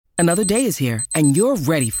Another day is here, and you're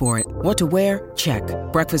ready for it. What to wear? Check.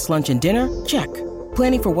 Breakfast, lunch, and dinner? Check.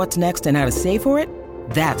 Planning for what's next and how to save for it?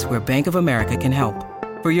 That's where Bank of America can help.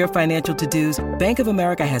 For your financial to-dos, Bank of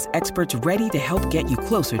America has experts ready to help get you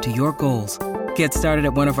closer to your goals. Get started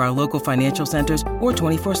at one of our local financial centers or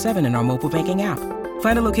 24/7 in our mobile banking app.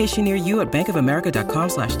 Find a location near you at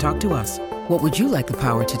bankofamerica.com/talktous. What would you like the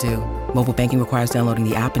power to do? Mobile banking requires downloading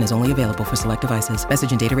the app and is only available for select devices.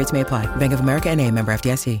 Message and data rates may apply. Bank of America N.A., member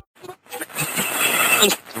FDIC.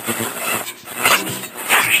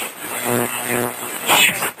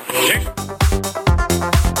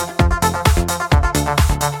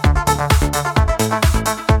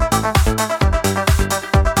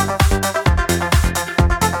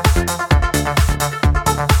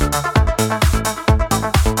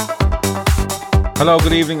 Hello,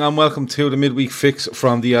 good evening and welcome to the midweek fix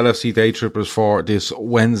from the LFC Day Trippers for this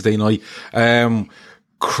Wednesday night.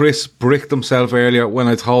 Chris bricked himself earlier when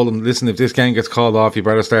I told him, listen, if this game gets called off, you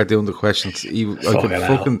better start doing the questions.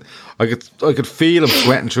 I could feel him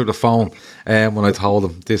sweating through the phone when I told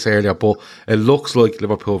him this earlier, but it looks like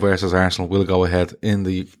Liverpool versus Arsenal will go ahead in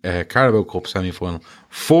the Carabao Cup semi-final,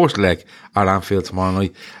 fourth leg at Anfield tomorrow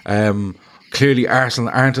night. Clearly,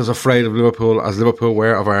 Arsenal aren't as afraid of Liverpool as Liverpool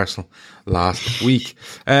were of Arsenal last week.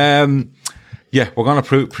 We're going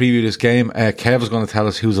to preview this game. Kev is going to tell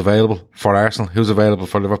us who's available for Arsenal, who's available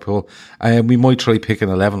for Liverpool. We might try picking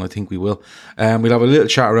 11. I think we will. We'll have a little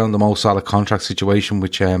chat around the Mo Salah contract situation,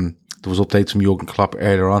 which there was updates from Jurgen Klopp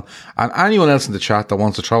earlier on. And anyone else in the chat that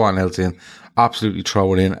wants to throw anything else in, absolutely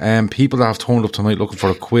throw it in. People that have turned up tonight looking for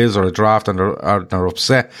a quiz or a draft and they're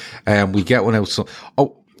upset, we get one out. So,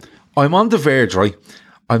 I'm on the verge, right?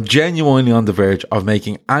 I'm genuinely on the verge of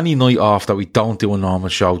making any night off that we don't do a normal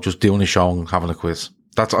show, just doing a show and having a quiz.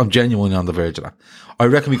 I'm genuinely on the verge of that. I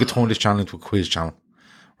reckon we could turn this channel into a quiz channel,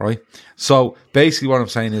 right? So basically what I'm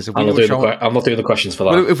saying is, I'm not doing the questions for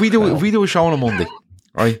that. Well, if we do a show on a Monday,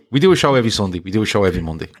 right? We do a show every Sunday. We do a show every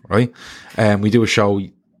Monday, right? We do a show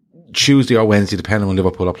Tuesday or Wednesday, depending on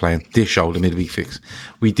Liverpool are playing. This show, the midweek fix.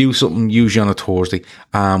 We do something usually on a Thursday,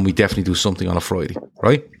 and we definitely do something on a Friday,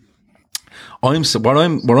 right? What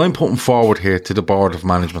I'm putting forward here to the board of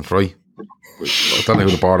management, right? I don't know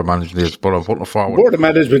who the board of management is, but I'm putting it forward. Board of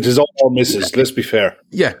management is all misses, let's be fair.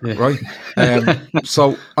 Yeah. Right.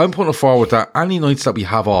 So I'm putting it forward that any nights that we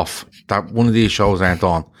have off, that one of these shows aren't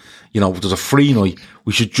on, if there's a free night,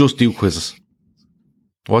 we should just do quizzes.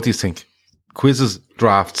 What do you think? Quizzes,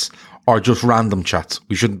 drafts, or just random chats?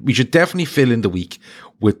 We should definitely fill in the week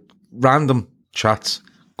with random chats,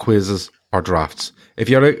 quizzes, or drafts. If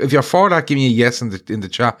you're for that, give me a yes in the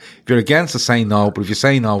chat. If you're against it, say no. But if you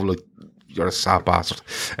say no, like, you're a sad bastard.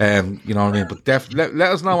 You know what I mean? But let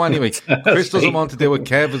us know anyway. Chris doesn't want to do it.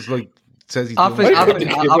 Kev is like, says he's doing it. I don't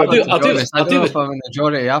know if I'm in the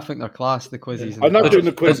majority. I think they're class, the quizzes. I'm not doing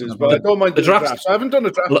the quizzes, but I don't mind the drafts. I haven't done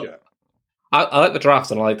a draft yet. I like the drafts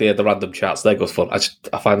and I like the random chats. They're good fun.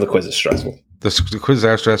 I find the quizzes stressful. The quizzes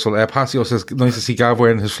are stressful. Passio says, nice to see Gav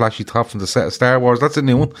wearing his flashy top from the set of Star Wars. That's a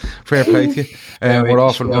new one. Fair play to you. We're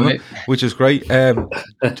off and running, which is great. I'm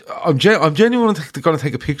genuinely going to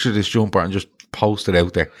take a picture of this jumper and just post it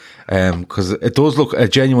out there. Because it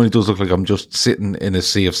genuinely does look like I'm just sitting in a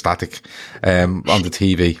sea of static on the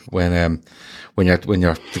TV when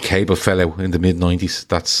the cable fell out in the mid-90s.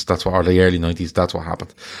 That's what, or the early 90s, that's what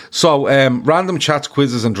happened. So random chats,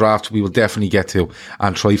 quizzes and drafts we will definitely get to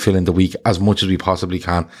and try fill in the week as much as we possibly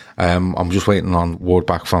can. I'm just waiting on word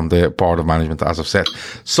back from the board of management, as I've said.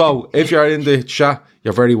 So if you're in the chat,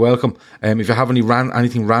 you're very welcome. If you have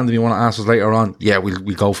anything random you want to ask us later on,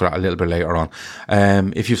 we'll go for that a little bit later on.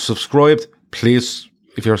 If you've subscribed, please,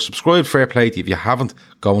 if you're subscribed, fair play to you. If you haven't,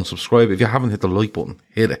 go and subscribe. If you haven't hit the like button,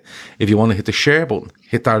 hit it. If you want to hit the share button,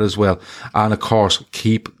 hit that as well. And of course,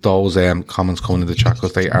 keep those comments coming in the chat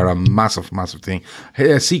because they are a massive, massive thing.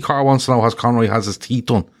 C. Carr wants to know, has Conroy has his teeth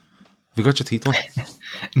done? Have you got your teeth done?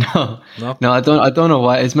 No, I don't know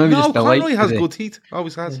why. It's maybe just the light. Conroy has good teeth.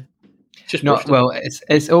 Always has.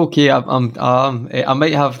 It's okay. I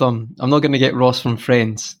might have them. I'm not going to get Ross from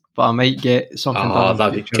Friends, but I might get something.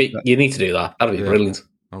 You need to do that. That'd be brilliant.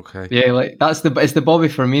 Okay. Yeah, like it's the Bobby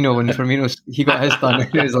Firmino when he got his done.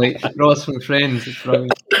 It was like Ross from Friends. It's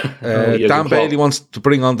brilliant. Dan Bailey wants to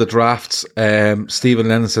bring on the drafts. Stephen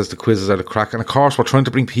Lennon says the quizzes are the crack, and of course we're trying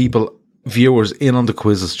to bring people viewers in on the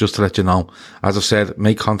quizzes, just to let you know. As I've said,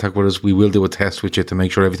 make contact with us. We will do a test with you to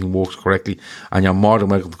make sure everything works correctly, and you're more than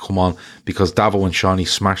welcome to come on, because Davo and Shawnee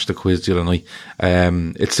smashed the quiz the other night.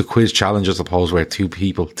 It's the quiz challenge, I suppose, where two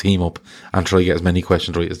people team up and try to get as many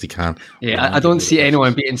questions right as they can. Yeah, I don't see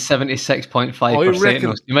anyone beating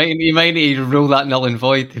 76.5%. You might need to rule that null and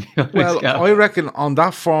void, to be honest. Well, I reckon on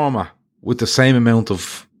that format, with the same amount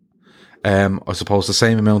of I suppose the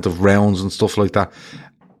same amount of rounds and stuff like that,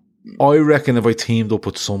 I reckon if I teamed up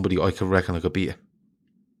with somebody, I could beat it.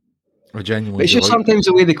 I genuinely. It's just sometimes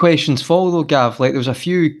the way the questions fall, though, Gav. Like, there was a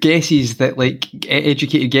few guesses that, like,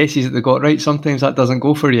 educated guesses that they got right. Sometimes that doesn't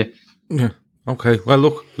go for you. Yeah. Okay. Well,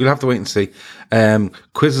 look, we'll have to wait and see.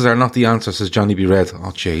 Quizzes are not the answer, says Johnny B. Red.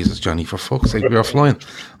 Oh, Jesus, Johnny, for fuck's sake, we were flying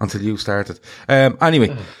until you started.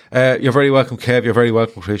 Anyway, you're very welcome, Kev. You're very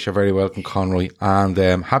welcome, Chris. You're very welcome, Conroy. And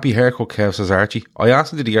happy haircut, Kev, says Archie. I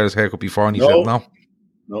asked him, did he get his haircut before? And he said no.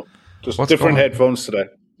 No. Just different headphones today.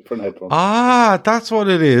 Different headphones. Ah, that's what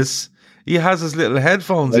it is. He has his little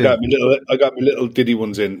headphones I got my little Diddy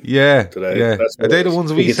ones in. Yeah, today. Yeah. Are they the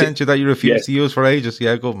ones we sent you that you refused to use for ages?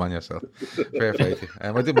 Yeah, good man yourself. Fair play to you.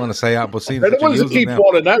 I didn't want to say that, but seeing they're the ones that keep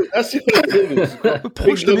falling out. That's the only thing.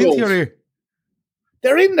 Push them into your ear.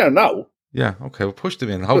 They're in there now. Yeah, okay, we'll push them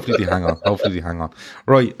in. Hopefully they hang on.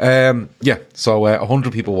 Right, yeah, so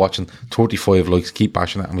 100 people watching, 35 likes, keep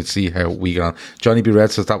bashing it, and we'll see how we get on. Johnny B.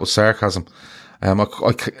 Red says that was sarcasm.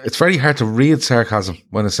 It's very hard to read sarcasm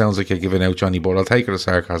when it sounds like you're giving out, Johnny, but I'll take it as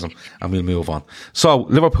sarcasm and we'll move on. So,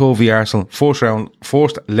 Liverpool v Arsenal,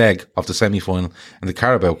 first leg of the semi-final in the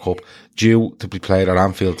Carabao Cup, due to be played at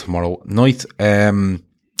Anfield tomorrow night.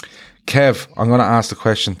 Kev, I'm going to ask the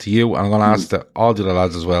question to you, and I'm going to ask all the other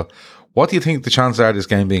lads as well. What do you think the chances are of this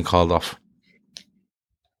game being called off?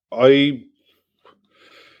 I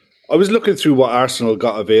was looking through what Arsenal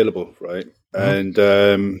got available, right? Mm-hmm.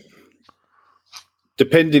 And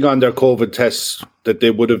depending on their COVID tests that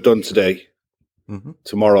they would have done today,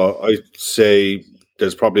 tomorrow, I'd say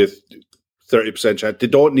there's probably a 30% chance. They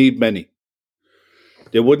don't need many.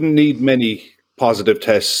 They wouldn't need many positive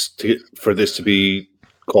tests for this to be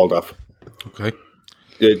called off. Okay.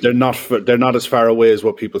 They're not as far away as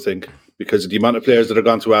what people think, because of the amount of players that have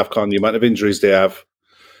gone to AFCON, the amount of injuries they have,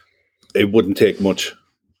 it wouldn't take much.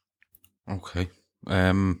 Okay.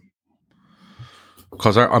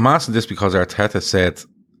 Because I'm asking this because Arteta said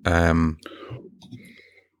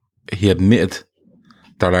he admitted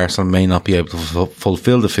that Arsenal may not be able to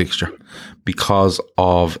fulfill the fixture because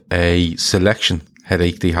of a selection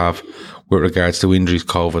headache they have with regards to injuries,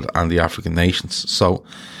 COVID, and the African nations. So,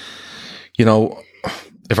 you know,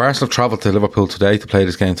 if Arsenal travel to Liverpool today to play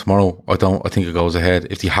this game tomorrow, I think it goes ahead.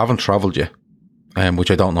 If they haven't travelled yet, which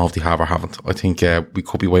I don't know if they have or haven't, I think we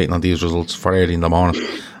could be waiting on these results for early in the morning,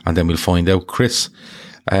 and then we'll find out. Chris,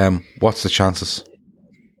 what's the chances?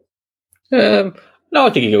 No, I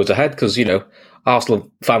think it goes ahead because, you know, Arsenal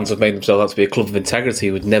fans have made themselves out to be a club of integrity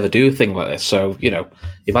who would never do a thing like this. So, you know,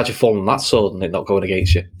 imagine falling on that sword and it not going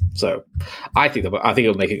against you. So, I think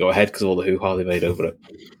it'll make it go ahead because of all the hoo-ha they made over it.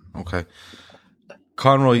 Okay,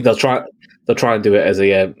 Conroy, they'll try and do it as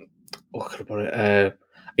a what can I put it?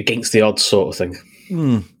 Against the odds sort of thing.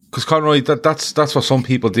 Because Conroy, that's what some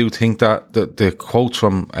people do think, that the quotes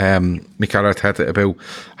from Mikel Arteta about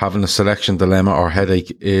having a selection dilemma or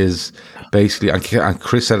headache is basically, and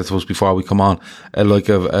Chris said it to us before we come on,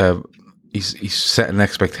 he's setting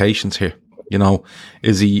expectations here. You know,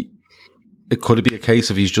 could it be a case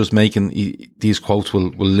of he's just making these quotes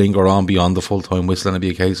will linger on beyond the full-time whistle, and it'd be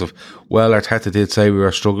a case of, well, Arteta did say we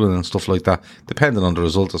were struggling and stuff like that, depending on the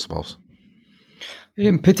result, I suppose.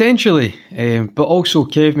 Potentially, but also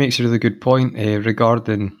Kev makes a really good point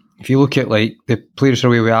regarding, if you look at like the players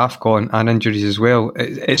away with AFCON and injuries as well,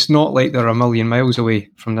 it's not like they're a million miles away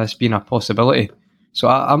from this being a possibility. So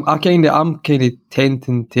I'm kind of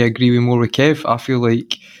tending to agree more with Kev. I feel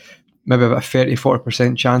like maybe about a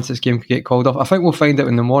 30-40% chance this game could get called off. I think we'll find out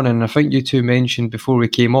in the morning. And I think you two mentioned before we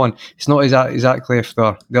came on, it's not exactly if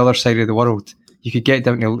they're the other side of the world. You could get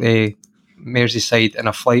down to Merseyside in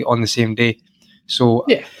a flight on the same day. So,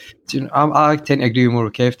 yeah, you know, I tend to agree more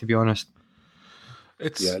with Kev, to be honest.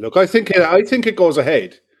 Look, I think it goes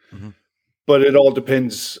ahead, but it all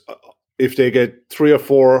depends if they get 3 or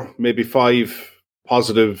 4, maybe 5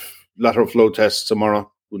 positive lateral flow tests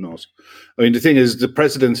tomorrow. Who knows? I mean, the thing is, the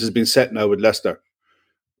precedent has been set now with Leicester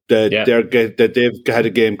that they've had a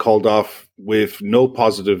game called off with no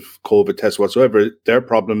positive COVID test whatsoever. Their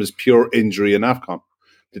problem is pure injury in AFCON,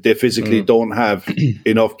 that they physically don't have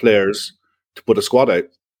enough players to put a squad out.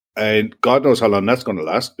 And God knows how long that's going to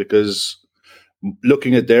last, because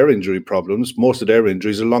looking at their injury problems, most of their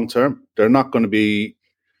injuries are long-term. They're not going to be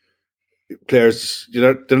players,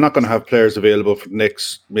 they're not going to have players available for the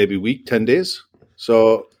next maybe week, 10 days.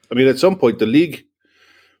 So, I mean, at some point, the league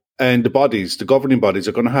and the governing bodies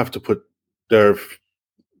are going to have to put their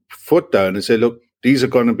foot down and say, look, these are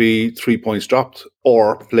going to be 3 points dropped,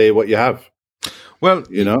 or play what you have. Well,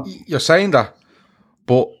 you're saying that,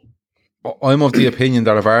 but I'm of the opinion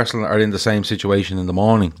that if Arsenal are in the same situation in the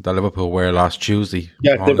morning that Liverpool were last Tuesday,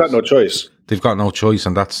 they've got no choice. They've got no choice,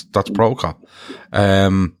 and that's protocol.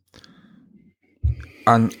 And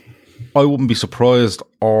I wouldn't be surprised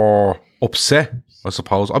or upset. I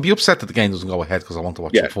suppose I'd be upset that the game doesn't go ahead because I want to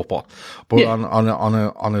watch some football. But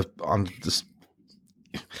on this,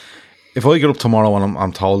 if I get up tomorrow and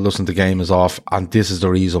I'm told, listen, the game is off, and this is the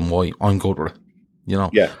reason why, I'm good with it.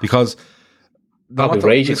 Because I'll be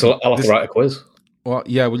raging. So I'll have to write a quiz. Well,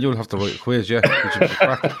 you'll have to write a quiz, which would be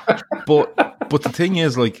crack. But the thing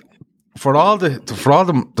is, like, for all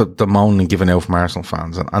the moaning and giving out from Arsenal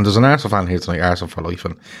fans, and there's an Arsenal fan here tonight, Arsenal for life,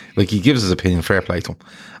 and like, he gives his opinion, fair play to him,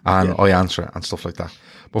 and I answer it and stuff like that.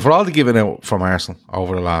 But for all the giving out from Arsenal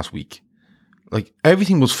over the last week, like,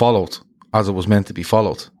 everything was followed as it was meant to be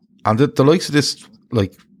followed, and the likes of this,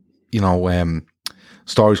 like,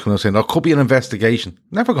 stories coming out saying there could be an investigation.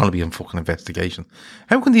 Never going to be a fucking investigation.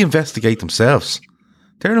 How can they investigate themselves?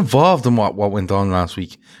 They're involved in what went on last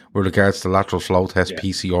week with regards to lateral flow test,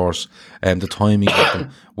 PCRs, and the timing of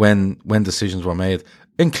them, when decisions were made,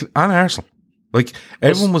 and Arsenal. Like,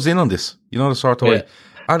 everyone was in on this, the sort of way.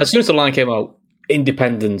 And as soon as the line came out,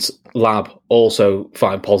 independent lab also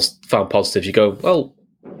found positives. You go, well,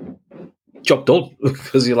 job done,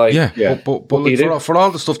 because you're like, but like, for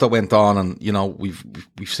all the stuff that went on, and we've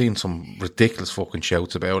seen some ridiculous fucking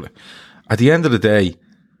shouts about it. At the end of the day,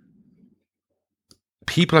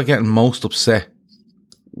 people are getting most upset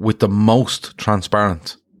with the most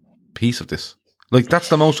transparent piece of this. Like, that's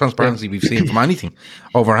the most transparency we've seen from anything,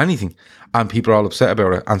 over anything, and people are all upset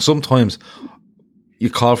about it. And sometimes you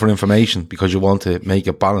call for information because you want to make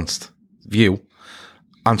a balanced view,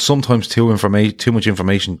 and sometimes too much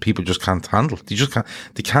information people just can't handle.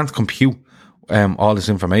 They can't compute all this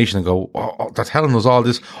information and go, they're telling us all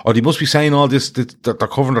this, or they must be saying all this, that they're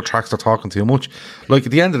covering their tracks, they're talking too much. Like,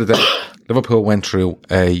 at the end of the day, Liverpool went through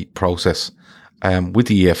a process with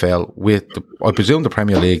the EFL, I presume the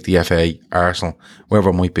Premier League, the FA, Arsenal, wherever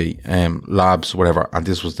it might be, labs, whatever, and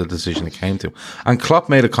this was the decision it came to. And Klopp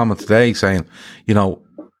made a comment today saying,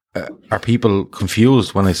 are people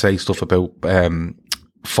confused when I say stuff about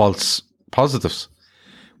false positives?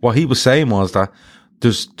 What he was saying was that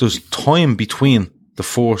there's time between the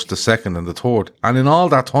first, the second, and the third, and in all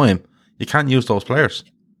that time, you can't use those players.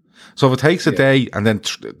 So if it takes a day, and then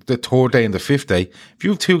the third day and the fifth day, if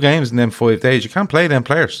you have 2 games in them 5 days, you can't play them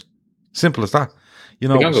players. Simple as that. They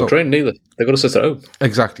can't go train neither. They've got to sit at home.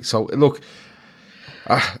 Exactly. So look,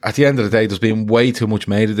 at the end of the day, there's been way too much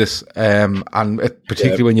made of this, and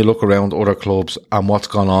particularly when you look around other clubs and what's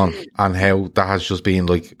gone on, and how that has just been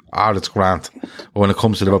like, it's grand. But when it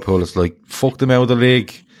comes to Liverpool, it's like, fuck them out of the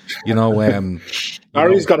league.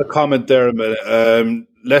 Harry's got a comment there a minute.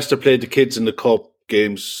 Leicester played the kids in the cup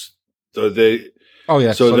games. So are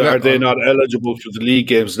they not eligible for the league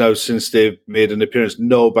games now since they've made an appearance?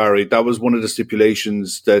 No, Barry. That was one of the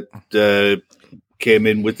stipulations that came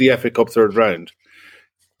in with the FA Cup third round.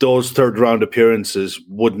 Those third round appearances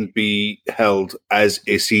wouldn't be held as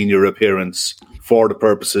a senior appearance for the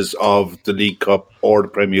purposes of the League Cup or the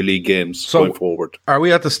Premier League games going forward. Are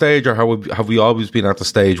we at the stage, or have we always been at the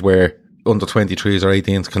stage where under 23s or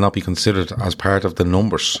 18s cannot be considered as part of the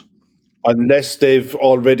numbers? Unless they've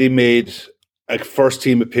already made a first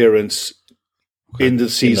team appearance in the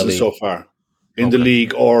season so far, in the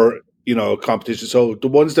league or, competition. So the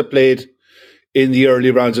ones that played in the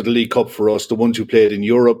early rounds of the League Cup for us, the ones who played in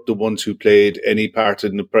Europe, the ones who played any part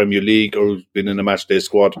in the Premier League or been in a matchday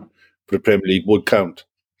squad for the Premier League would count.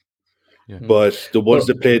 Yeah. But the ones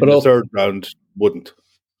that played in the third round wouldn't.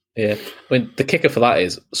 Yeah. I mean, the kicker for that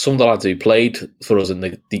is some of the lads who played for us in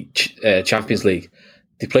the Champions League,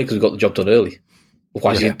 they played because we got the job done early.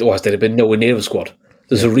 Otherwise, they'd have been nowhere near the squad.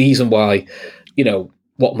 There's a reason why,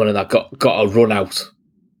 Watman and that got a run out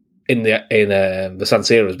in the San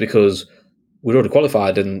Siro is because we'd already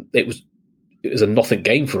qualified, and it was a nothing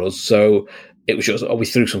game for us. So it was just, we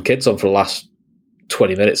threw some kids on for the last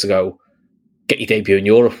 20 minutes ago. Get your debut in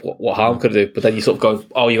Europe. What harm could it do? But then you sort of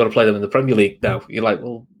go, you got to play them in the Premier League now. You're like,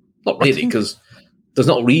 well, not really, because there's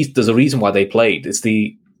a reason why they played. It's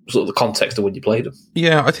the sort of the context of when you played them.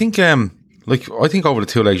 Yeah, I think over the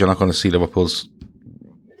 2 legs you're not going to see Liverpool's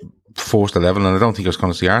first 11, and I don't think you're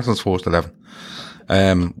going to see Arsenal's first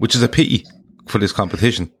 11, which is a pity for this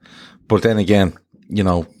competition. But then again,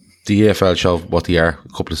 the EFL showed what they are a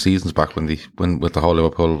couple of seasons back when with the whole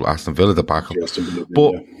Liverpool Aston Villa debacle.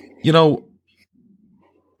 But you know,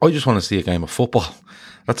 I just want to see a game of football.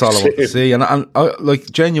 That's all I want to see. And I,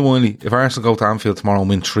 like, genuinely, if Arsenal go to Anfield tomorrow and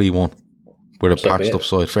win 3-1 with a patched up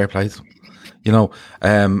side, fair play to them. You know,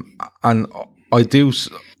 and I do,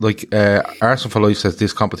 like, Arsenal for Life says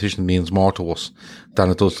this competition means more to us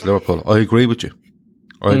than it does to Liverpool. I agree with you.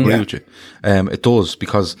 It does,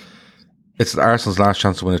 because it's Arsenal's last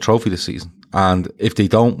chance to win a trophy this season. And if they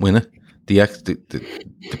don't win it,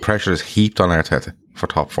 the pressure is heaped on Arteta for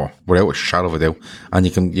top 4, without a shadow of a doubt. And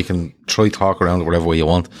you can try talk around it whatever way you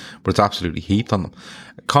want, but it's absolutely heaped on them.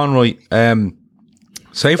 Conroy,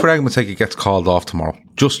 say for argument's sake it gets called off tomorrow,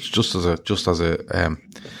 just as a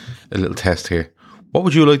little test here. What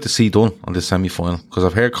would you like to see done on this semi-final? Because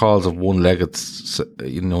I've heard calls of one-legged,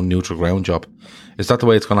 neutral ground job. Is that the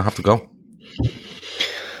way it's going to have to go?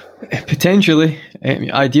 Potentially.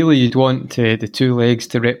 Ideally, you'd want the 2 legs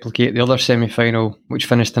to replicate the other semi-final, which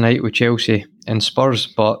finished tonight with Chelsea and Spurs.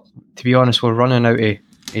 But to be honest, we're running out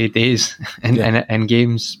of days and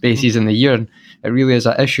game spaces in the year, and it really is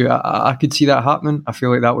an issue. I could see that happening. I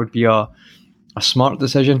feel like that would be a smart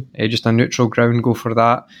decision. Just a neutral ground, go for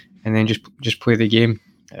that, and then just play the game,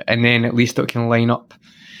 and then at least it can line up.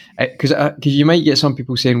 Because you might get some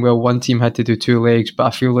people saying, well, one team had to do 2 legs, but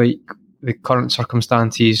I feel like the current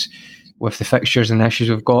circumstances with the fixtures and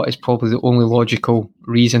issues we've got is probably the only logical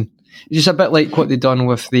reason. It's just a bit like what they've done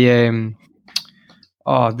with the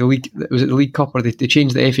league. Was it the League Cup, or they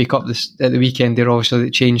changed the FA Cup at the weekend? They're obviously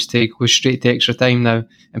they changed to go straight to extra time now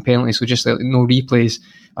and penalties, so just like no replays.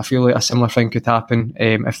 I feel like a similar thing could happen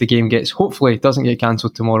if the game hopefully doesn't get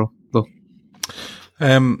cancelled tomorrow though.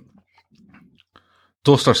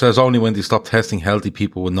 Duster says only when they stop testing healthy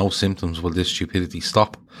people with no symptoms will this stupidity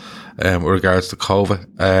stop. With regards to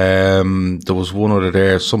COVID, there was one other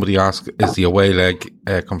there. Somebody asked, "Is the away leg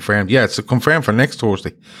confirmed?" Yeah, it's confirmed for next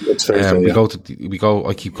Thursday. It's Thursday. We go.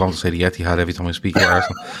 I keep going to say the Etihad every time I speak to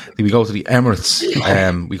Arsenal. We go to the Emirates.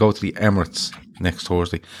 We go to the Emirates next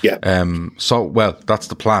Thursday. Yeah. So that's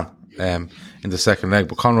the plan. In the second leg,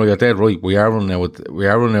 but Conroy, you're dead right. We are running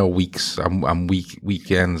out weeks and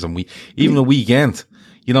weekends and even a weekend.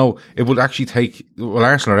 You know, it would actually take,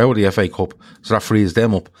 Arsenal are out of the FA Cup, so that frees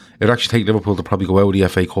them up. It would actually take Liverpool to probably go out of the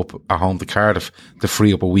FA Cup at home to Cardiff to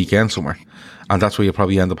free up a weekend somewhere. And that's where you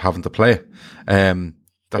probably end up having to play.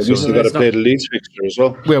 That's you still got to play the Leeds fixture as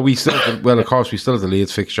well. Well, of course, we still have the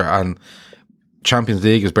Leeds fixture, and Champions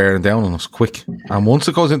League is bearing down on us quick. And once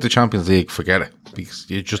it goes into Champions League, forget it, because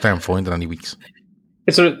you just aren't finding any weeks.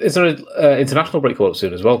 Is there an international break up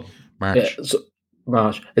soon as well? March. Yeah,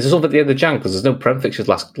 March. Is there something at the end of Jan? Because there's no Prem fixtures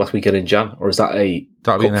last weekend in Jan, or is that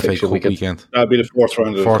that'll be an FA Cup weekend? That'll be the fourth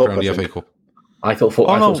round of the FA Cup. I thought it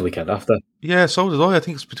was the weekend after. Yeah, so did I. I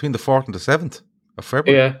think it's between the 4th and the 7th of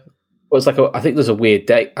February. Yeah. Well, it's like I think there's a weird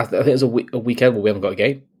date. I think there's a weekend where we haven't got a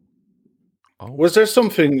game. Oh. Was there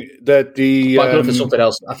something that the? I don't know if there's something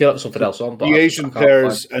else. I feel like there's something else on. But the Asian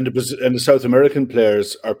players and the South American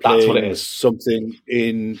players are playing something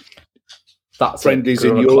in friendlies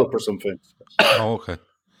in Europe or something. Oh, okay.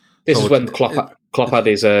 This is when Klopp had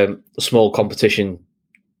his small competition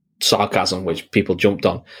sarcasm, which people jumped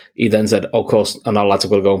on. He then said, "Of course, and our lads are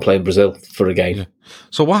going to go and play in Brazil for a game." Yeah.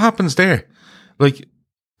 So what happens there? Like,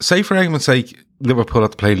 say for argument's sake, Liverpool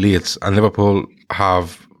have to play Leeds, and Liverpool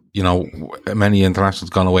have, many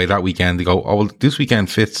internationals gone away that weekend. They go, "Oh, well, this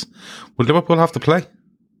weekend fits." Will Liverpool have to play?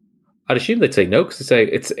 I'd assume they'd say no, because they say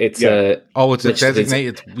it's it's a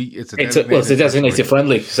designated. It's a designated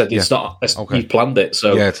friendly. Said it's not. Okay. You planned it,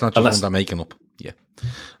 so it's not just one they're making up. Yeah.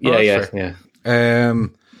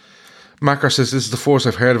 Macker says this is the first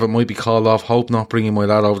I've heard of it. Might be called off. Hope not bringing my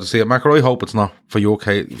lad over to see it. Macker, I hope it's not for your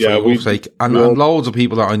sake. And loads of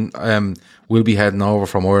people that will be heading over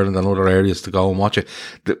from Ireland and other areas to go and watch it.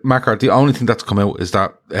 Macker, the only thing that's come out is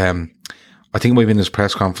that I think maybe in his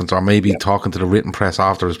press conference, or maybe talking to the written press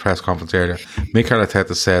after his press conference earlier, Mikel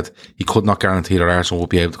Arteta said he could not guarantee that Arsenal will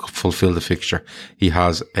be able to fulfil the fixture. He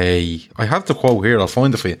has I have the quote here, I'll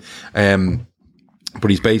find it for you. But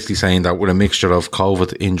he's basically saying that with a mixture of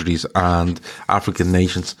COVID injuries and African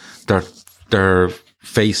nations, they're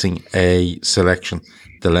facing a selection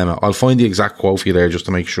dilemma. I'll find the exact quote for you there just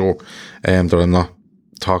to make sure that I'm not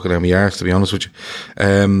talking out my arse, to be honest with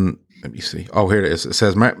you. Let me see. Oh, here it is. It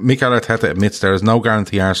says, Mikel Arteta admits there is no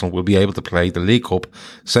guarantee Arsenal will be able to play the League Cup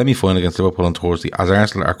semi-final against Liverpool on Thursday, as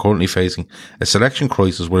Arsenal are currently facing a selection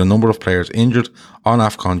crisis with a number of players injured on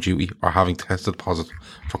AFCON duty or having tested positive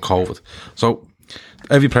for COVID. So,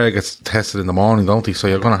 every player gets tested in the morning, don't they? So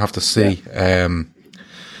you're going to have to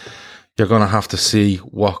see,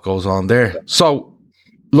 what goes on there. So,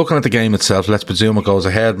 looking at the game itself, let's presume it goes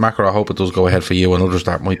ahead. Macro, I hope it does go ahead for you and others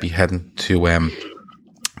that might be heading to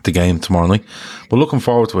the game tomorrow night. But looking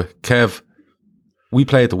forward to it. Kev, we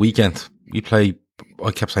play at the weekend.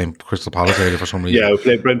 I kept saying Crystal Palace earlier for some reason. Yeah, we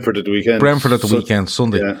play Brentford at the weekend. Weekend,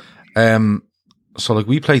 Sunday. Yeah. So like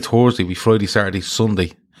we play Thursday, we Friday, Saturday,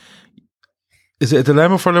 Sunday. Is it a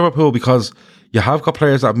dilemma for Liverpool because you have got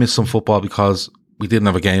players that have missed some football because we didn't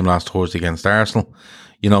have a game last Thursday against Arsenal?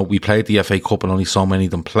 You know, we played the FA Cup and only so many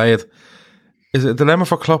of them played. Is it a dilemma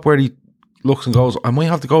for Klopp where he looks and goes, I might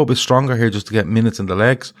have to go a bit stronger here just to get minutes in the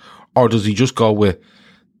legs? Or does he just go with,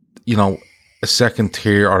 you know, a second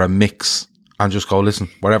tier or a mix and just go, listen,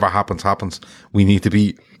 whatever happens, happens. We need to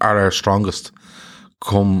be at our strongest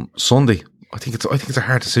come Sunday. I think it's a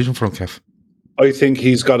hard decision for him, Kev. I think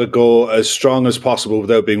he's got to go as strong as possible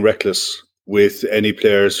without being reckless with any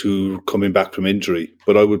players who are coming back from injury.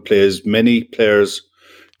 But I would play as many players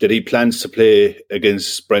that he plans to play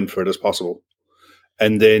against Brentford as possible.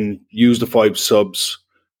 And then use the 5 subs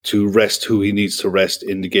to rest who he needs to rest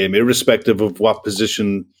in the game, irrespective of what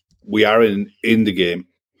position we are in the game.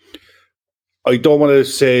 I don't want to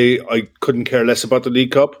say I couldn't care less about the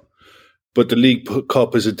League Cup, but the League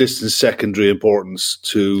Cup is a distant secondary importance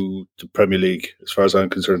to the Premier League, as far as I'm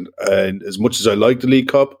concerned. And as much as I like the League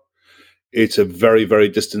Cup, it's a very, very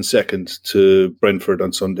distant second to Brentford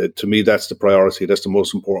on Sunday. To me, that's the priority. That's the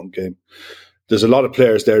most important game. There's a lot of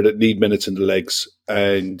players there that need minutes in the legs,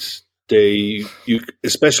 and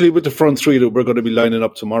especially with the front three that we're going to be lining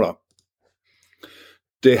up tomorrow,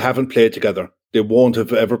 they haven't played together. They won't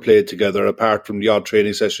have ever played together apart from the odd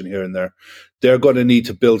training session here and there. They're going to need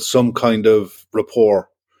to build some kind of rapport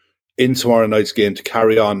in tomorrow night's game to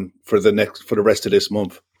carry on for the rest of this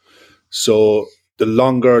month. So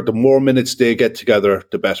the more minutes they get together,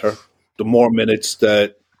 the better. The more minutes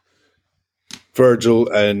that Virgil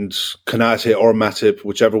and Konate or Matip,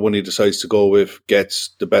 whichever one he decides to go with,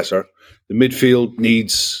 gets, the better. The midfield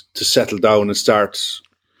needs to settle down and start,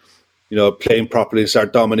 playing properly and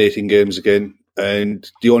start dominating games again. And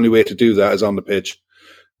the only way to do that is on the pitch.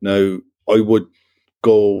 Now, I would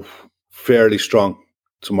go fairly strong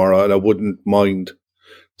tomorrow, and I wouldn't mind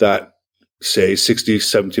that, say, 60,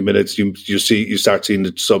 70 minutes, you start seeing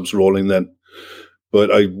the subs rolling then. But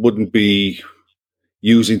I wouldn't be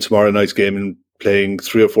using tomorrow night's game and playing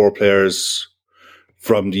 3 or 4 players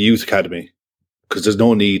from the youth academy, because there's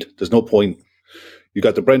no need, there's no point. You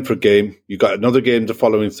got the Brentford game, you got another game the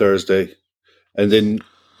following Thursday, and then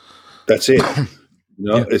that's it.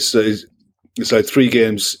 Yeah. It's like 3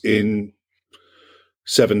 games in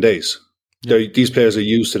 7 days. Yeah. These players are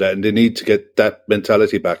used to that, and they need to get that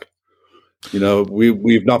mentality back.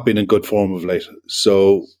 We've not been in good form of late,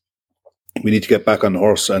 so we need to get back on the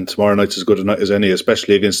horse. And tomorrow night's as good a night as any,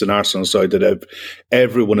 especially against an Arsenal side that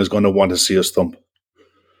everyone is going to want to see us thump.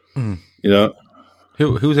 Mm.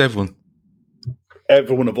 Who's everyone?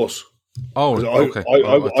 Every one of us. Oh, okay.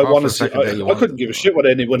 I want to see. I couldn't give a shit what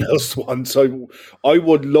anyone else wants. I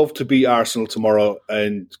would love to beat Arsenal tomorrow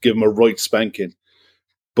and give them a right spanking,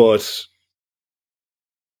 but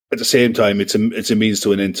at the same time, it's a means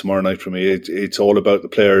to an end tomorrow night for me. It's all about the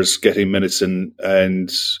players getting minutes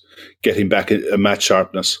and getting back a match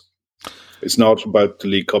sharpness. It's not about the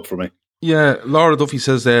League Cup for me. Yeah, Laura Duffy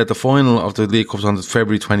says the final of the League Cup is on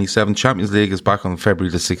February 27th. Champions League is back on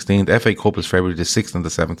February the 16th. FA Cup is February the 6th and the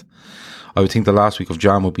 7th. I would think the last week of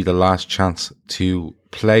Jan would be the last chance to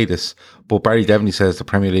play this. But Barry Devaney says the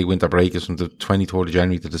Premier League winter break is from the 23rd of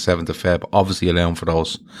January to the 7th of Feb. Obviously allowing for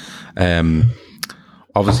those.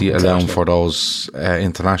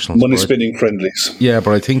 International money spinning friendlies. Yeah,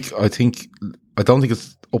 but I don't think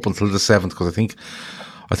it's up until the 7th, because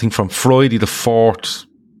I think from Friday the 4th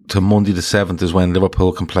to Monday the 7th is when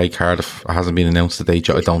Liverpool can play Cardiff. It hasn't been announced the date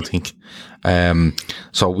yet, I don't think.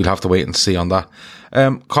 So we'll have to wait and see on that.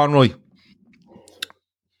 Conroy,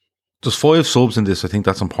 there's 5 subs in this. I think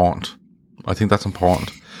that's important.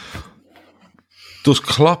 Does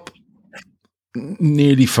Klopp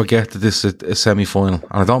nearly forget that this is a semi-final?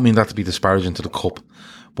 And I don't mean that to be disparaging to the Cup,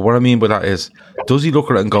 but what I mean by that is, does he look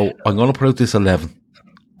at it and go, I'm going to put out this 11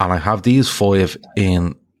 and I have these 5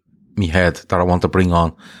 in my head that I want to bring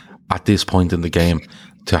on at this point in the game,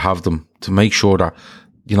 to have them, to make sure that,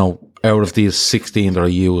 out of these 16 that I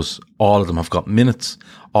use, all of them have got minutes,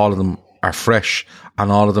 all of them are fresh, and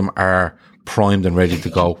all of them are primed and ready to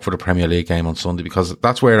go for the Premier League game on Sunday, because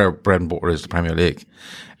that's where our bread and butter is, the Premier League.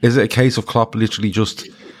 Is it a case of Klopp literally just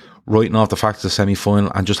writing off the fact of the semi-final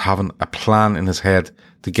and just having a plan in his head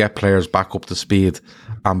to get players back up to speed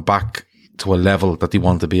and back to a level that they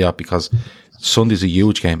want to be at? Because Sunday's a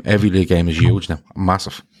huge game. Every league game is huge now.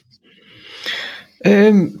 Massive.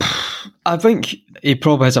 I think he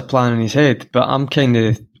probably has a plan in his head, but I'm kind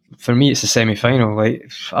of, for me, it's a semi-final.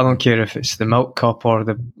 Like, I don't care if it's the Milk Cup or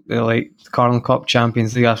the like Carling Cup,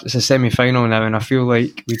 Champions League. It's a semi-final now, and I feel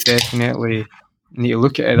like we definitely need to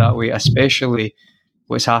look at it that way, especially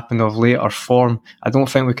what's happened of late, our form. I don't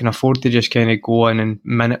think we can afford to just kind of go in and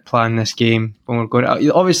minute plan this game when we're going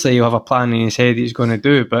to, obviously he'll have a plan in his head he's going to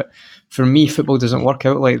do, but for me, football doesn't work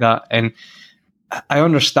out like that. And I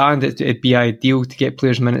understand it'd be ideal to get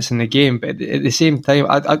players minutes in the game, but at the same time,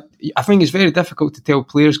 I think it's very difficult to tell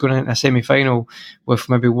players going into a semi-final with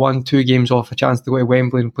maybe 1-2 games off a chance to go to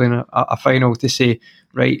Wembley and play in a final to say,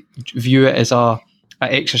 right, view it as a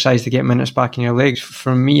exercise to get minutes back in your legs.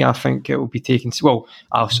 For me, I think it will be taken, well,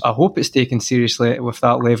 I hope it's taken seriously with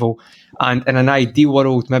that level. And in an ideal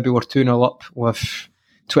world, maybe we're 2-0 up with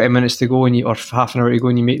 20 minutes to go or half an hour to go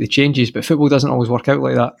and you make the changes. But football doesn't always work out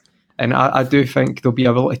like that. And I do think there'll be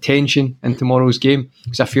a lot of tension in tomorrow's game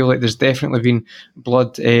because I feel like there's definitely been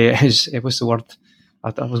blood, what's the word? I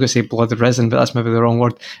was going to say blood risen, but that's maybe the wrong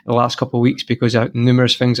word, in the last couple of weeks because of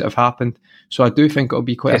numerous things that have happened. So I do think it'll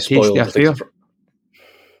be quite a tasty affair.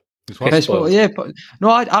 Yeah, but no,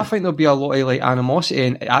 I think there'll be a lot of like animosity,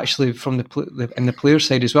 and actually from the players'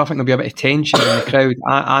 side as well. I think there'll be a bit of tension in the crowd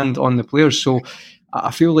and on the players. So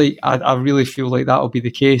I feel like I really feel like that'll be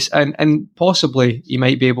the case, and possibly you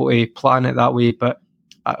might be able to plan it that way, but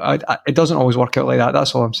it doesn't always work out like that.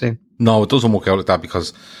 That's all I'm saying. No, it doesn't work out like that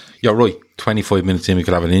because you're right. 25 minutes in, we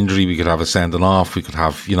could have an injury, we could have a sending off, we could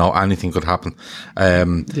have anything could happen.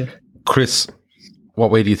 Chris. What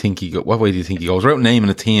way do you think he goes? Without naming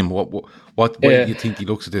a team, what way do you think he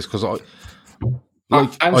looks at this? Because I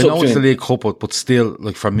know it's the League Cup, but still,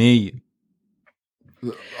 like for me,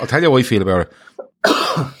 I'll tell you how I feel about it.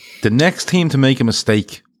 The next team to make a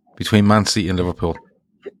mistake between Man City and Liverpool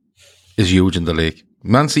is huge in the league.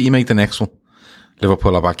 Man City make the next one,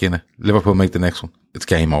 Liverpool are back in it. Liverpool make the next one, it's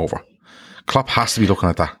game over. Klopp has to be looking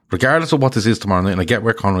at that, regardless of what this is tomorrow night. And I get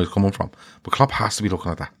where Conor is coming from, but Klopp has to be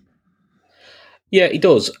looking at that. Yeah, he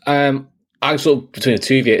does. I'm sort of between the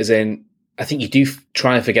two of you, as in, I think you do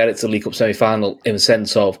try and forget it's the League Cup semi-final in the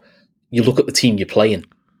sense of you look at the team you're playing,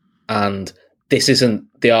 and this isn't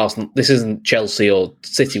the Arsenal, this isn't Chelsea or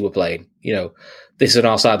City we're playing. This is an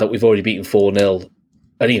Arsenal that we've already beaten 4-0,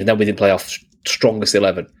 and even then we didn't play off strongest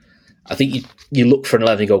 11. I think you look for an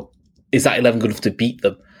 11 and go, is that 11 good enough to beat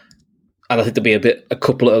them? And I think there'll be a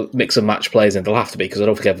couple of mix and match players, and they'll have to be because I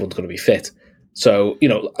don't think everyone's going to be fit. So,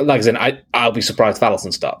 like I said, I'll be surprised if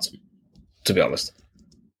Alisson starts, to be honest.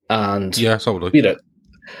 And yeah, so would I.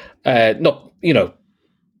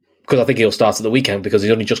 Because I think he'll start at the weekend because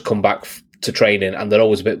he's only just come back to training, and they're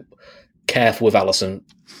always a bit careful with Alisson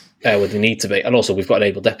when they need to be. And also, we've got an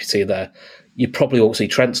able deputy there. You probably won't see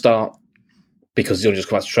Trent start because he's only just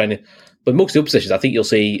come back to training. But most of the other positions, I think you'll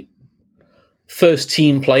see first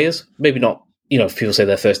team players. Maybe not, if people say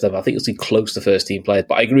they're first ever, I think you'll see close to first team players.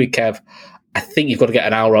 But I agree with Kev. I think you've got to get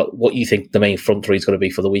an hour out what you think the main front three is going to be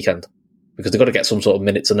for the weekend because they've got to get some sort of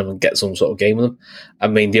minutes in them and get some sort of game in them. I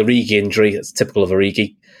mean, the Origi injury, it's typical of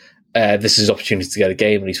Origi. This is his opportunity to get a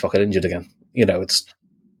game and he's fucking injured again.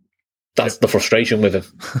 That's the frustration with him.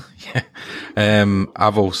 Yeah.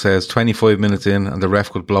 Avo says 25 minutes in and the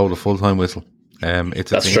ref could blow the full-time whistle.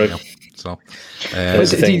 That's true. So,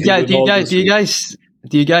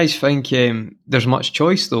 do you guys think there's much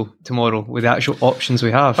choice though tomorrow with the actual options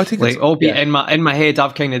we have? I think, albeit in my head,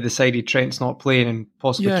 I've kind of decided Trent's not playing and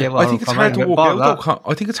possibly Kevlar. I think it's hard to walk out.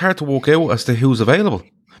 I think it's hard to walk out as to who's available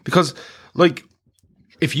because, like,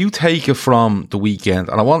 if you take it from the weekend,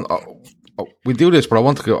 and we do this, but I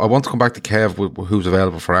want to come back to Kev with who's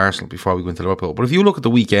available for Arsenal before we go into Liverpool. But if you look at the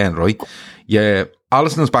weekend, right? Yeah,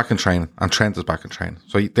 Alisson is back in training and Trent is back in training.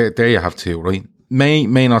 So there you have two, right? May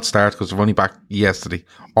not start because they're only back yesterday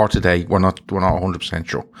or today. We're not 100%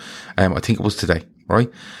 sure. I think it was today, right?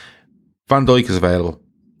 Van Dijk is available.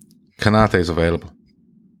 Kanate is available.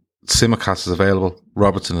 Tsimikas is available.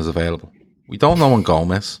 Robertson is available. We don't know on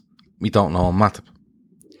Gomez. We don't know on Matip.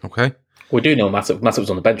 Okay? We do know Matip. Matip was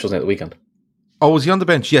on the bench, wasn't he, at the weekend? Oh, was he on the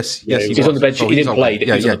bench? Yes. He was on the bench. So he didn't play.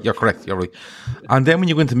 Yeah, you're correct. You're right. And then when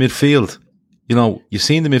you go into midfield, you've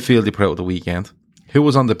seen the midfield they put out at the weekend. Who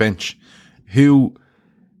was on the bench? Who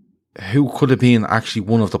could have been actually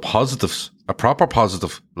one of the positives, a proper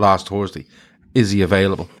positive last Thursday? Is he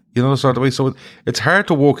available? Sort of way. So it's hard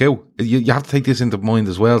to walk out. You have to take this into mind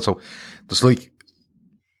as well. So there's like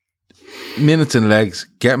minutes and legs,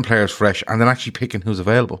 getting players fresh, and then actually picking who's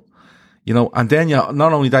available. And then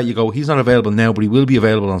not only that, you go, he's not available now, but he will be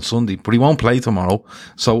available on Sunday, but he won't play tomorrow.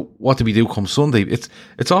 So what do we do come Sunday? It's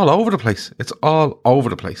all over the place. It's all over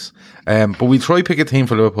the place. But we try pick a team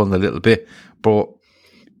for Liverpool in a little bit, but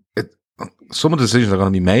some of the decisions are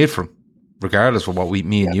going to be made from, regardless of what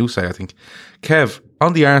me and you say. I think, Kev,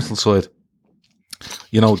 on the Arsenal side,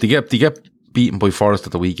 they get beaten by Forest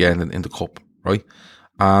at the weekend in the cup, right?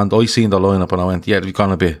 And I seen the lineup and I went, they've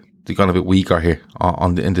gone a bit weaker here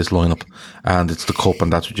in this lineup, and it's the cup,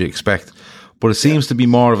 and that's what you expect. But it seems to be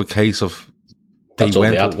more of a case of they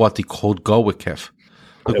went with what they could go with, Kev.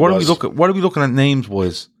 Like, what are we looking at names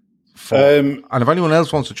wise? And if anyone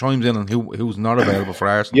else wants to chime in on who's not available for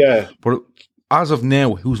Arsenal, but as of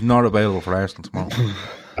now, who's not available for Arsenal tomorrow?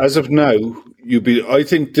 As of now, I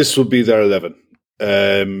think this will be their 11.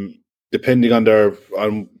 Depending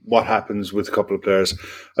on what happens with a couple of players,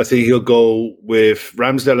 I think he'll go with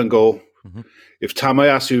Ramsdale and goal. Mm-hmm. If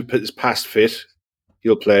Tamayasu is past fit,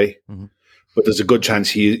 he'll play. Mm-hmm. But there's a good chance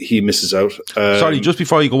he misses out. Sorry, just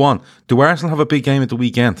before you go on, do Arsenal have a big game at the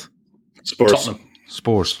weekend? Spurs,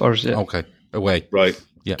 yeah. Okay, away. Right.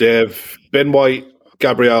 Yeah. They have Ben White,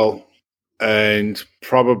 Gabriel, and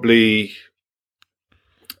probably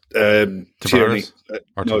Tierney. Tierney.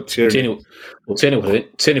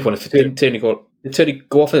 Did Tierney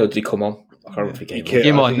go off or did he come on? I can't remember if he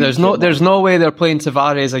came on. There's no way they're playing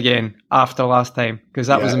Tavares again after last time, because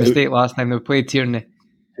that was a mistake last time. They played Tierney.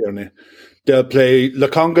 They'll play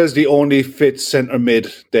Lokonga is the only fit centre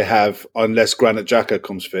mid they have, unless Granit Xhaka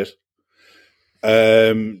comes fit.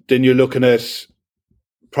 Then you're looking at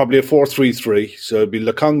probably a 4-3-3. So it'll be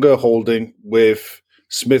Lokonga holding with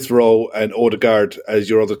Smith Rowe and Odegaard as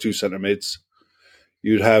your other two centre mids.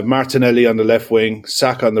 You'd have Martinelli on the left wing,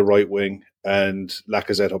 Saka on the right wing, and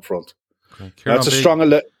Lacazette up front. Okay. That's a strong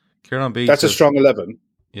 11. That's a strong 11.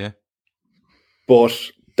 Yeah, but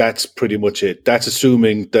that's pretty much it. That's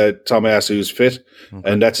assuming that Tomiyasu is fit,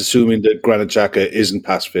 and that's assuming that Granit Xhaka isn't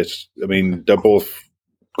past fit. I mean, they're both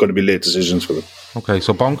going to be late decisions for them. Okay,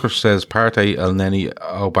 so Bonkers says Partey, Elneny,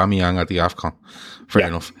 Aubameyang at the AFCON. Fair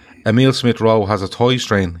enough. Emile Smith-Rowe has a thigh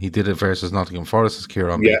strain. He did it versus Nottingham Forest, as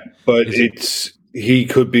Kieran. Yeah, but it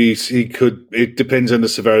depends on the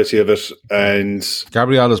severity of it. And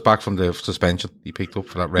Gabriel is back from the suspension he picked up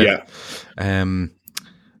for that red. Yeah.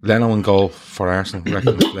 Leno and goal for Arsenal. I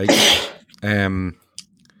mean,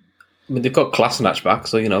 they've got Kolasinac back,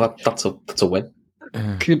 so that's a win.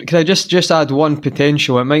 Could I just add one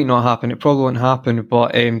potential? It might not happen. It probably won't happen.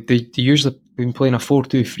 But they usually been playing a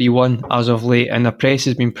 4-2-3-1 as of late, and the press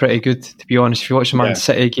has been pretty good. To be honest, if you watch the Man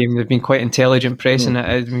City game, they've been quite intelligent pressing it.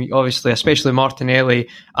 I mean, obviously, especially Martinelli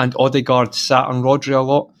and Odegaard sat on Rodri a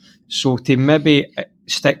lot. So to maybe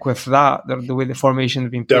stick with that, the way the formation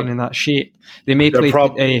have been playing in that shape, they may play.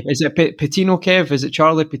 Is it Patino, Kev? Is it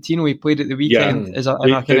Charlie Patino? He played at the weekend. Is that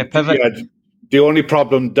a kind of pivot? Yeah, the only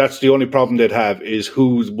problem they'd have is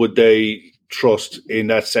who would they trust in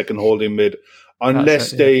that second holding mid,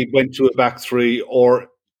 unless they went to a back three, or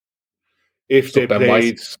if they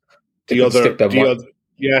played the other.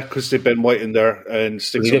 Yeah, because they Ben White in there and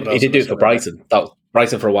stick. He did do it for Brighton.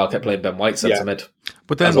 Brighton for a while kept playing Ben White centre mid.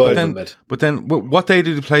 But then, what day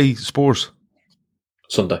did he play Spurs?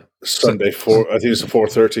 Sunday. I think it's a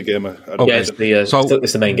 4:30 game.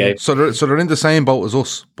 It's the main game. So they're in the same boat as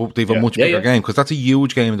us, but they've a much bigger game, because that's a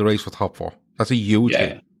huge game in the race for top four. That's a huge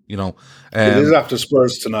game. It is after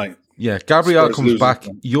Spurs tonight. Yeah, Gabriel comes back.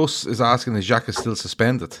 Yus is asking, is Xhaka still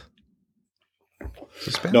suspended?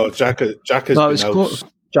 No, Xhaka's no, it was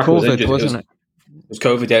COVID, wasn't it? It was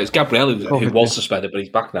COVID, yeah. It was Gabriel who was suspended, but he's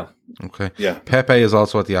back now. Okay. Yeah. Pepe is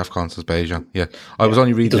also at the AFCON suspension. Yeah. I was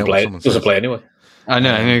only reading it. Doesn't play anyway. I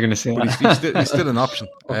know you're going to say that. He's still an option.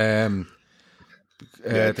 The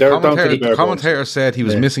commentator said he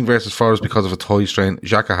was missing versus Forest because of a thigh strain.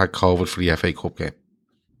 Xhaka had COVID for the FA Cup game.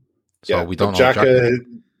 So we don't know.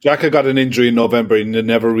 Xhaka got an injury in November and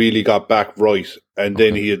never really got back right. And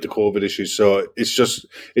then he had the COVID issue. So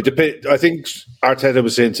it depends. I think Arteta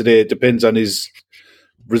was saying today, it depends on his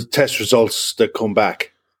test results that come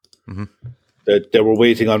back. Mm-hmm. That they were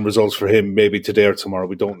waiting on results for him maybe today or tomorrow.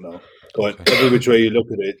 We don't know. But every which way you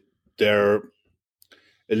look at it, their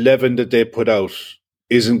 11 that they put out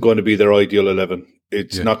isn't going to be their ideal 11.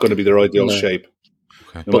 It's not going to be their ideal shape,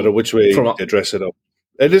 no matter which way they dress it up.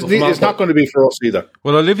 It's not going to be for us either.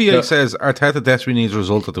 Well, Olivier says Arteta desperately needs a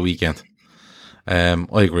result at the weekend. I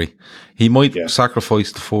agree. He might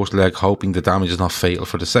sacrifice the first leg, hoping the damage is not fatal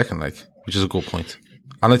for the second leg, which is a good point.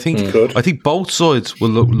 And I think both sides will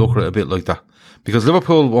look at it a bit like that, because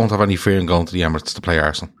Liverpool won't have any fear in going to the Emirates to play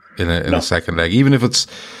Arsenal in a second leg, even if it's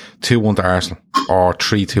 2-1 to Arsenal or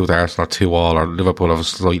 3-2 to Arsenal or 2-2, or Liverpool have a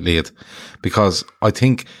slight lead. Because I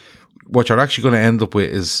think what you're actually going to end up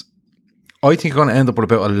with is, I think you're going to end up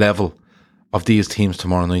with about a level of these teams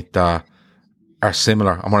tomorrow night that are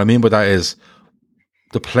similar. And what I mean by that is,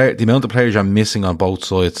 the amount of players you're missing on both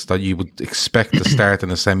sides that you would expect to start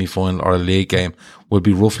in a semi-final or a league game will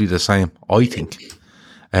be roughly the same, I think.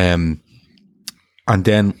 And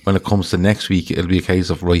then when it comes to next week, it'll be a case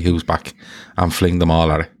of right, who's back, and fling them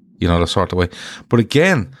all at it. You know, the sort of way. But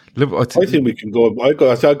again, I think we can go. I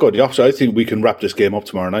go the opposite. I think we can wrap this game up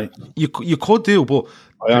tomorrow night. You could do, but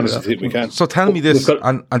I honestly think we can. So tell me this,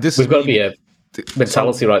 and this we've got to be a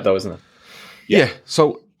mentality right, though, isn't it? Yeah.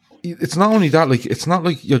 So it's not only that. Like, it's not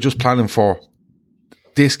like you're just planning for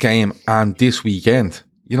this game and this weekend.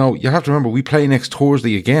 You know, you have to remember we play next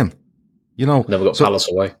Thursday again. You know, never got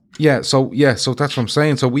Palace away. Yeah. So that's what I'm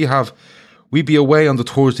saying. So we'd be away on the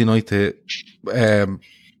Thursday night to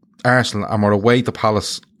Arsenal, and we're away to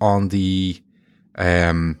Palace on the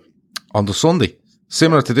Sunday.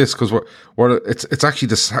 Similar to this, because it's actually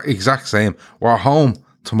the exact same. We're home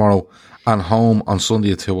tomorrow and home on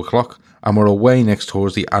Sunday at 2:00, and we're away next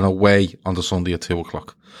Thursday and away on the Sunday at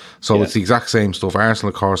 2:00. So it's the exact same stuff.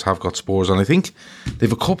 Arsenal, of course, have got Spurs, and I think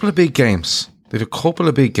they've a couple of big games.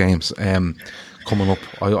 Coming up.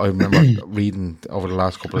 I remember reading over the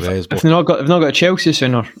last couple of days. But if they've not got Chelsea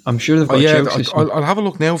sooner, I'm sure they've got Chelsea sooner. I'll have a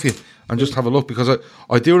look now for you and just have a look, because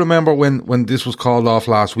I do remember when this was called off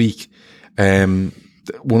last week. One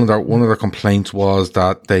of their complaints was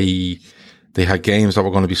that they had games that were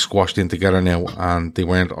going to be squashed in together now, and they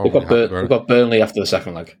weren't. We've got Burnley after the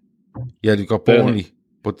second leg. Yeah, they've got Burnley.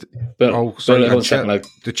 But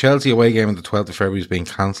the Chelsea away game on the 12th of February is being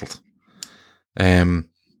cancelled.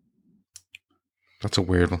 That's a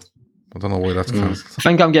weird one. I don't know why that's cancelled. I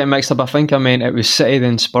think I'm getting mixed up. I think I meant it was City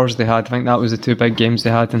then Spurs they had. I think that was the two big games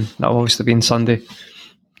they had, and that'll obviously be on Sunday.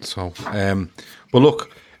 So, but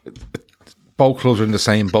look, both clubs are in the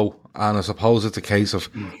same boat, and I suppose it's a case of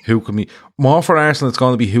who can we. More for Arsenal, it's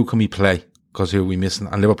going to be who can we play because who are we missing,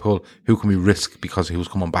 and Liverpool, who can we risk because who's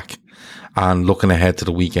coming back, and looking ahead to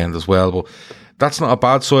the weekend as well. But that's not a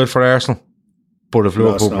bad side for Arsenal. But if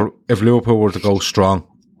Liverpool were to go strong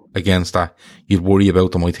against that, you'd worry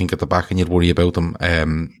about them, I think, at the back, and you'd worry about them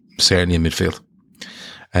certainly in midfield.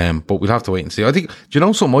 But we'll have to wait and see. I think, do you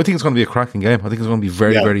know something? I think it's going to be a cracking game. I think it's going to be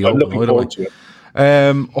very, very open. Looking forward to it.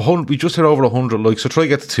 100, we just hit over 100 likes, so try to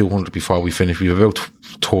get to 200 before we finish. We have about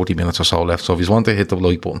 30 minutes or so left. So if you want to hit the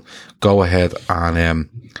like button, go ahead and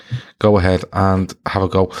have a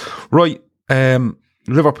go. Right,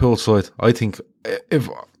 Liverpool side. I think if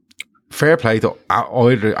fair play to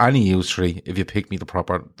either any of you three, if you pick me the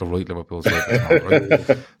right Liverpool side.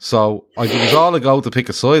 Right? So I give us all a go to pick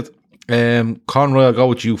a side. Conroy, I'll go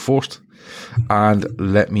with you first, and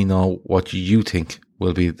let me know what you think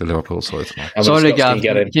will be the Liverpool side tomorrow. Sorry, Gav.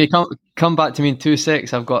 Can you come back to me in 2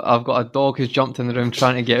 seconds? I've got a dog who's jumped in the room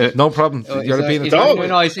trying to get out. No problem. You're being a dog.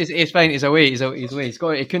 No, it's fine. He's away. He's away.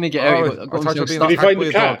 He couldn't get out. Did he find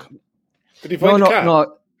the cat? Did he find the cat?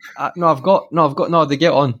 No, they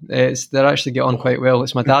get on. They actually get on quite well.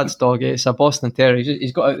 It's my dad's dog. It's a Boston Terrier.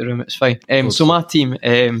 He's got out the room. It's fine. So my team,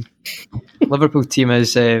 Liverpool team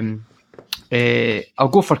is. I'll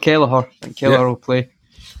go for Kelleher. I think Kelleher will play.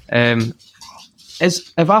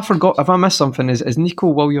 If I missed something, is Nico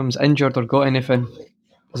Williams injured or got anything?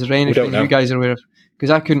 Is there anything you guys are aware of? Because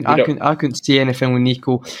I couldn't see anything with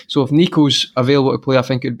Nico. So if Nico's available to play, I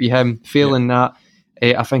think it would be him. Failing that,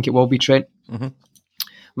 I think it will be Trent. Mm-hmm.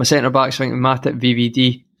 My centre backs, I think Matip,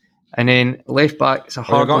 VVD, and then left back. It's a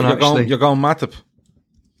hard one actually. You're going Matip.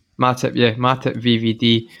 Matip,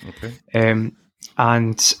 VVD. Okay.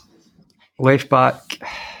 And left back,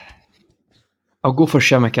 I'll go for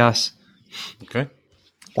Shimikas. Okay.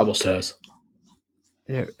 That was hers.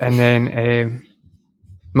 Yeah, and then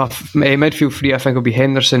my midfield three, I think, will be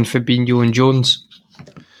Henderson, Fabinho, and Jones.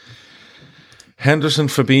 Henderson,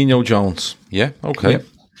 Fabinho, Jones. Yeah, okay. Yep.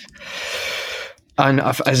 And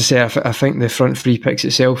as I say, I think the front three picks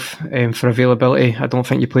itself for availability. I don't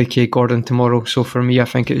think you play Kay Gordon tomorrow. So for me, I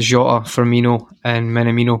think it's Jota, Firmino, and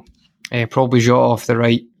Minamino. Probably Jota off the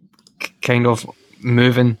right, kind of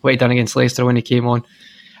moving what he done against Leicester when he came on.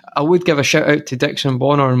 I would give a shout out to Dixon,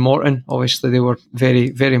 Bonner and Morton. Obviously, they were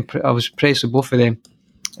very, very. I was impressed with both of them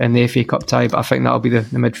in the FA Cup tie, but I think that'll be the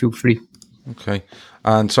midfield three. Okay.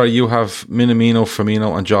 And sorry, you have Minamino,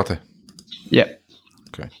 Firmino, and Jota. Yeah.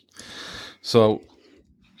 Okay. So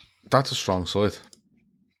that's a strong side.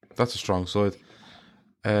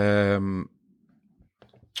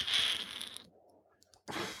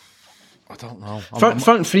 I don't know.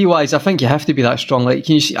 Front three wise, I think you have to be that strong. Like,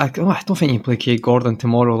 can you see? I don't think you play Kay Gordon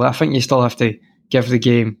tomorrow. Like, I think you still have to give the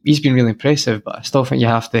game. He's been really impressive, but I still think you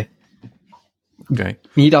have to. Okay.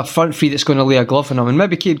 You need a front three that's going to lay a glove on him, and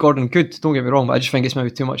maybe Kay Gordon could. Don't get me wrong, but I just think it's maybe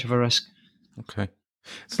too much of a risk. Okay.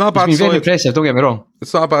 It's not a bad He's been very side. impressive, don't get me wrong.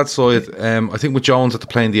 It's not a bad side. I think with Jones at the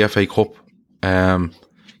playing the FA Cup,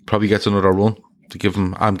 probably gets another run to give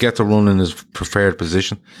him and get a run in his preferred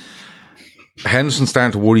position. Henderson's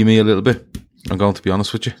starting to worry me a little bit. I'm going to be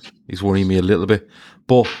honest with you. He's worrying me a little bit.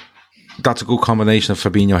 But that's a good combination of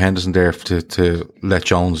Fabinho, Henderson there to let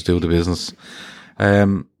Jones do the business.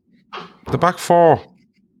 The back four,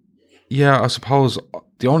 yeah, I suppose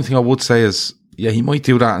the only thing I would say is, yeah, he might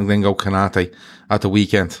do that and then go Kanate at the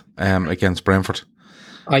weekend against Brentford.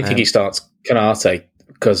 I think he starts Kanate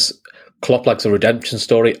because Klopp likes a redemption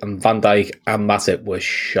story, and Van Dijk and Matip were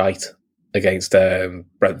shite against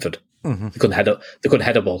Brentford. Mm-hmm. They couldn't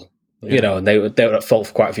head a ball, and they were at fault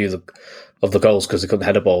for quite a few of the goals because they couldn't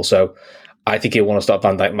head a ball. So I think he'll want to start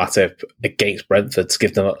Van Dijk, Matip against Brentford to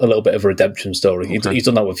give them a little bit of a redemption story. Okay. He's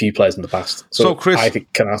done that with a few players in the past. So Chris, I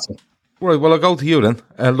think Kanate. Right, well, I'll go to you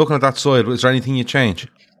then. Looking at that side, is there anything you change?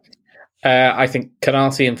 I think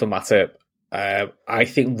Kanate in for Matip. I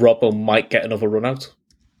think Robbo might get another run out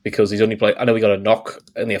because he's only played. I know he got a knock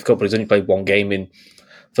in the FA Cup, but he's only played one game in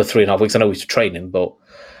for 3.5 weeks. I know he's training,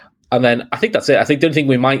 and then I think that's it. I think the only thing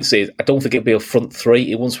we might see is I don't think it'll be a front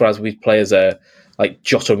three. It won't surprise me if players like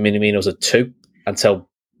Jota and Minamino's a 2 until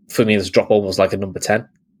Firmino's drop almost like a number 10,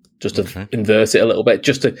 just to invert it a little bit,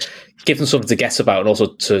 just to give them something to guess about and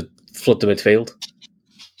also to flood the midfield.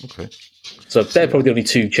 Okay. So they're probably the only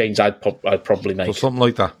 2 changes I'd probably make. So something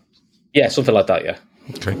like that. Yeah, something like that. Yeah.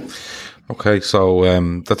 Okay.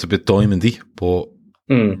 So that's a bit diamondy, but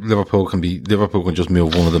Liverpool can just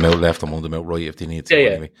move one of them out left and one of them out right if they need to.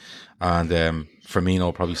 Anyway. And Firmino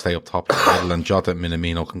will probably stay up top, and Jota and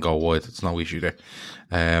Minamino can go wide. It's no issue there.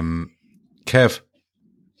 Kev.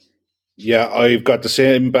 Yeah, I've got the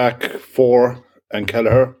same back 4 and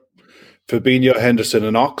Kelleher, Fabinho, Henderson,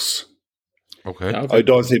 and Ox. Okay. I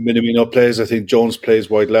don't think Minamino plays. I think Jones plays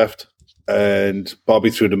wide left, and Bobby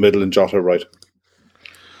through the middle and Jota right.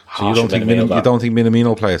 So you don't think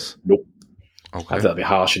Minamino plays? Nope. Okay. I think that'd be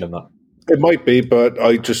harsh in him. That it might be, but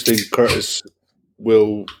I just think Curtis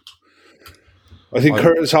will. I think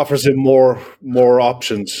Curtis offers him more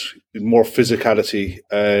options, more physicality,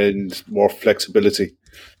 and more flexibility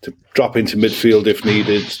to drop into midfield if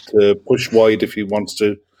needed, to push wide if he wants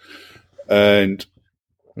to, and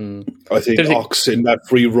I think Ox in that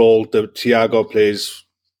free role that Thiago plays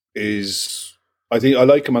is. I think I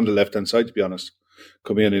like him on the left hand side, to be honest.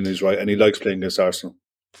 Coming in his right, and he likes playing against Arsenal.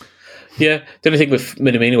 Yeah, the only thing with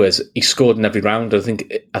Minamino is he scored in every round. I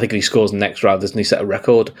think if he scores in the next round, doesn't he set a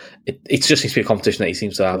record? It just seems to be a competition that he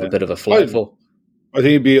seems to have a bit of a flair for. I think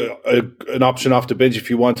it'd be an option off the bench if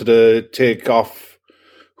you wanted to take off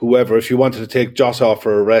whoever. If you wanted to take Joss off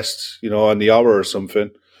for a rest, on the hour or something,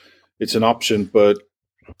 it's an option. But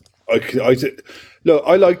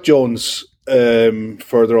I like Jones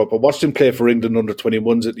further up. I watched him play for England under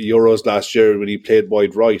 21s at the Euros last year when he played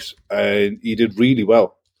wide right, and he did really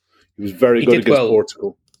well. He was very good against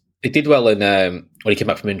Portugal. He did well in when he came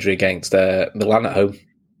back from injury against Milan at home.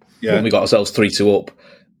 Yeah. When we got ourselves 3-2 up,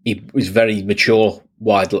 he was very mature,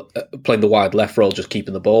 playing the wide left role, just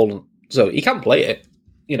keeping the ball. So he can play it.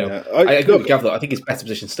 I agree with Gav, though. I think his better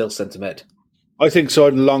position is still centre mid. I think so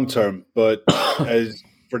in the long term, but as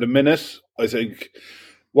for the minute, I think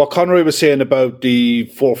what Conroy was saying about the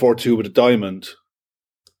 4-4-2 with a diamond,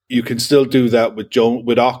 you can still do that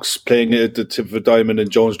with Ox playing at the tip of a diamond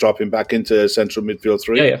and Jones dropping back into central midfield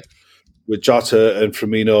 3. Yeah. With Jota and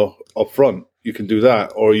Firmino up front. You can do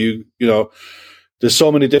that. Or there's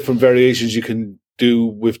so many different variations you can do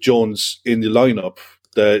with Jones in the lineup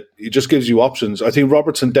that it just gives you options. I think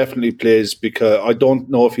Robertson definitely plays because I don't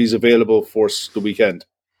know if he's available for the weekend.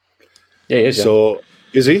 Yeah, he is. So,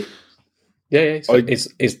 is he? Yeah.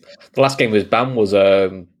 The last game with Bam was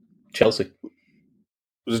Chelsea.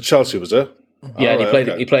 Was it Chelsea, was it? Yeah,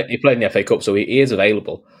 and he played in the FA Cup, so he is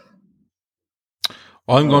available.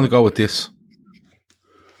 I'm going to go with this.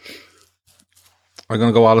 I'm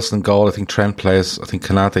going to go Alisson in goal. I think Trent plays. I think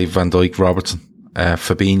Kanate, Van Dijk, Robertson,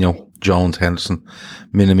 Fabinho, Jones, Henderson,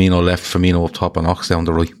 Minamino left, Firmino up top, and Ox down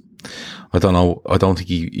the right. I don't know. I don't think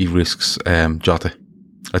he risks Jota.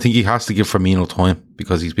 I think he has to give Firmino time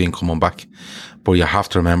because he's been coming back. But you have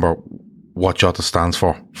to remember what Jota stands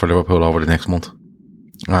for Liverpool over the next month.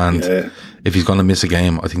 And if he's going to miss a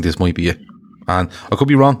game, I think this might be it. And I could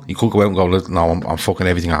be wrong. He could go out and go, no, I'm fucking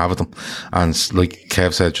everything I have at them. And like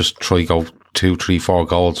Kev said, just try go 2, 3, 4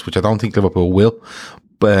 goals, which I don't think Liverpool will.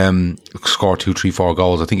 Score 2, 3, 4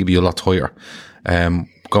 goals. I think it'd be a lot tighter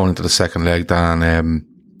going into the second leg than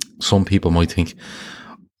some people might think.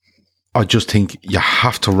 I just think you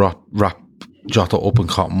have to wrap Jota up in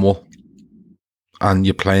cotton wool, and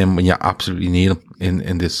you play him when you absolutely need him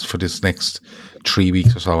in this for this next 3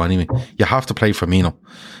 weeks or so anyway. You have to play Firmino.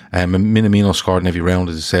 Minamino scored in every round,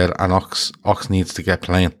 as I said, and Ox needs to get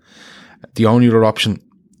playing. The only other option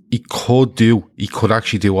he could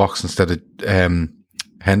actually do Ox instead of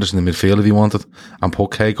Henderson in midfield if he wanted, and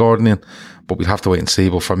put Kay Gordon in, but we'll have to wait and see.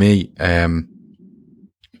 But for me, I'm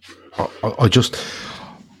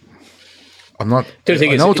not.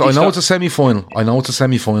 I know it's a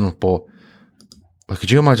semi-final. But like,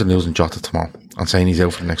 could you imagine losing Jota tomorrow and saying he's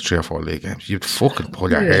out for the next 3 or 4 league games? You'd fucking pull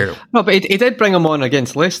your hair out. No, but he did bring him on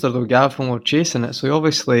against Leicester though, Gav, when we were chasing it. So he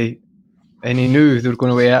obviously, and he knew they were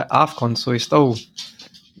going away at AFCON, so he's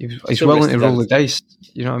willing to roll the dice.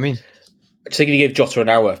 You know what I mean? I just think if he gave Jota an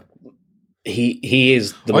hour, he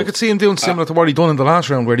is. I could see him doing similar to what he done in the last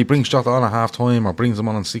round, where he brings Jota on at half time or brings him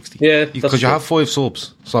on 60. Yeah, because you have 5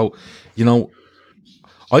 subs, so you know.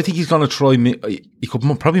 I think he's going to try. He could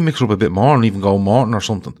probably mix up a bit more and even go Morton or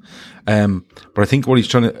something. But I think what he's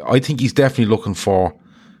trying to. I think he's definitely looking for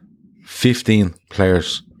 15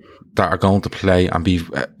 players that are going to play and be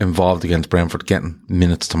involved against Brentford, getting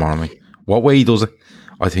minutes tomorrow night. What way he does it,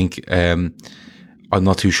 I think. I'm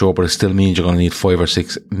not too sure, but it still means you're going to need 5 or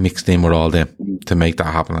 6 mixed in with all them to make that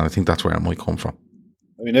happen. And I think that's where it might come from.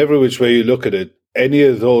 I mean, every which way you look at it, any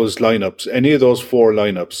of those 4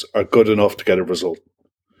 lineups are good enough to get a result.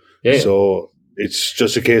 Yeah. So it's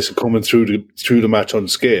just a case of coming through the match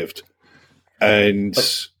unscathed. And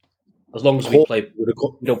as long as we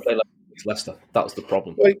don't play like Leicester, that was the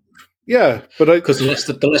problem. Yeah, but because the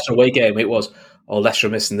Leicester away game, it was Leicester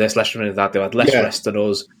missing this, Leicester missing that. They had less rest than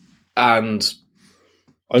us, and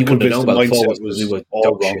I'm convinced the mindset was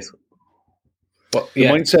all wrong. But the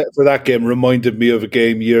mindset for that game reminded me of a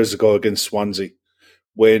game years ago against Swansea,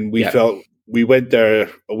 when we felt. We went there,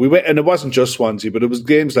 and it wasn't just Swansea, but it was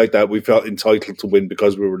games like that we felt entitled to win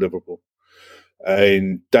because we were Liverpool.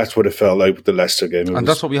 And that's what it felt like with the Leicester game.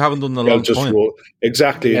 That's what we haven't done in a long time.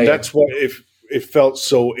 Exactly. And that's what it felt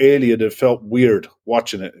so alien. It felt weird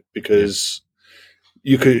watching it because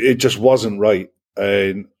it just wasn't right.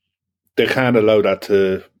 And they can't allow that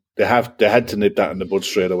they had to nip that in the bud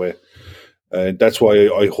straight away. And that's why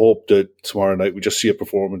I hope that tomorrow night we just see a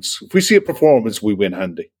performance. If we see a performance, we win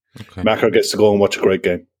handy. Okay. Macker gets to go and watch a great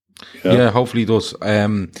game. Yeah, hopefully he does.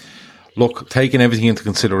 Look, taking everything into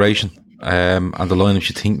consideration and the lineups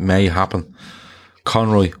you think may happen,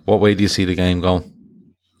 Conroy, what way do you see the game going?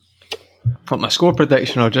 Put my score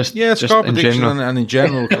prediction or just score prediction and in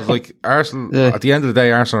general, because like Arsenal, at the end of the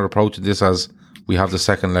day, Arsenal are approaching this as we have the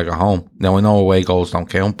second leg at home. Now I know away goals don't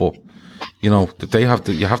count, but you know, you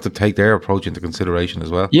have to take their approach into consideration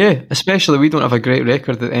as well. Yeah, especially we don't have a great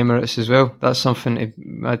record at Emirates as well. That's something,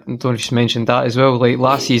 I don't know if you mentioned that as well. Like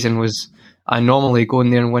last season was anomaly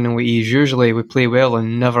going there and winning with ease. Usually we play well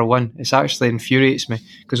and never win. It actually infuriates me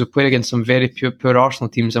because we played against some very poor Arsenal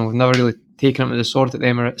teams and we've never really taken them to the sword at the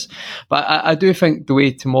Emirates. But I do think the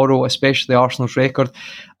way tomorrow, especially Arsenal's record,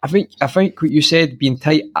 I think what you said being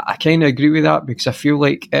tight, I kind of agree with that because I feel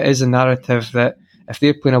like it is a narrative that if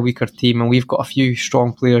they're playing a weaker team and we've got a few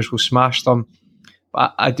strong players, we'll smash them.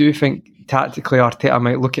 But I do think tactically Arteta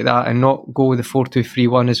might look at that and not go with the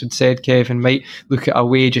 4-2-3-1 as we'd said, Kevin, might look at a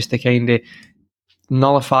way just to kind of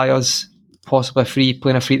nullify us, possibly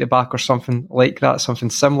playing a free at the back or something like that, something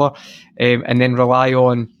similar, and then rely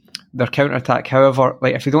on their counter-attack. However,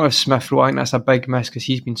 like if they don't have Smith Rowe, I think that's a big miss because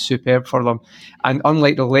he's been superb for them. And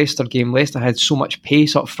unlike the Leicester game, Leicester had so much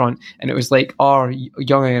pace up front and it was like our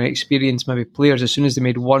young and experienced maybe players, as soon as they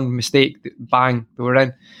made one mistake, bang, they were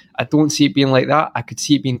in. I don't see it being like that. I could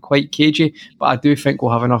see it being quite cagey, but I do think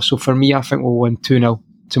we'll have enough. So for me, I think we'll win 2-0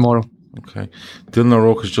 tomorrow. Okay. Dylan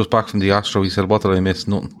O'Rourke is just back from the Astro. He said, what did I miss?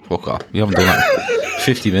 Nothing. Fuck off. We haven't done that.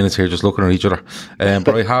 50 minutes here just looking at each other.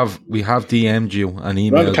 But we have DM'd you an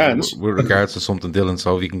email with regards to something, Dylan,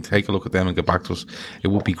 so if you can take a look at them and get back to us, it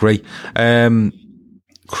would be great.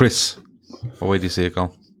 Chris, what way do you see it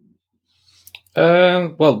going?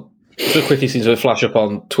 Well, just quickly seems to flash up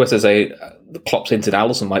on Twitter say Klopp's hinted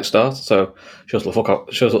Alisson might start, so shows what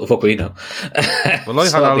the fuck we know. Well, I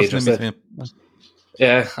had Alisson in between.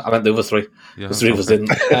 Yeah, I meant the other three. Yeah, the three of us didn't.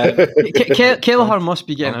 Kelleher must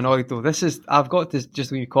be getting annoyed though. I've got to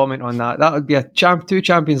just leave a comment on that. That would be two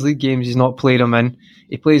Champions League games he's not played him in.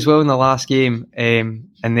 He plays well in the last game in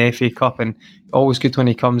the FA Cup and always good when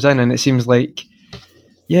he comes in. And it seems like,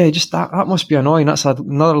 just that must be annoying. That's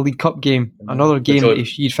another League Cup game, another game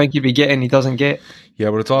that you'd think you'd be getting, he doesn't get. Yeah,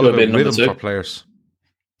 but it's all about rhythm for players.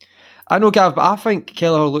 I know, Gav, but I think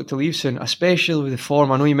Kelleher will look to leave soon, especially with the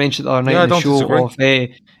form. I know you mentioned the other night on the show of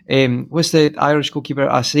what's the Irish goalkeeper?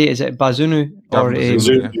 I say, is it Bazunu?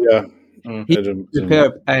 Bazunu, He's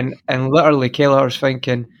superb. And literally, Kelleher's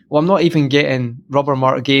thinking, well, I'm not even getting rubber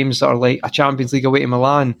mark games that are like a Champions League away to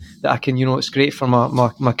Milan that I can, it's great for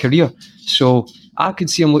my career. So I could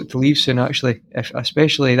see him look to leave soon, actually.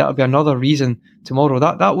 Especially, that would be another reason tomorrow.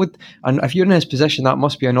 That would, and if you're in his position, that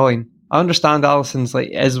must be annoying. I understand Alisson's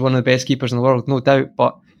is one of the best keepers in the world, no doubt,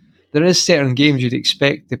 but there is certain games you'd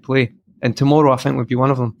expect to play, and tomorrow I think would be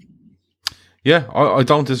one of them. Yeah, I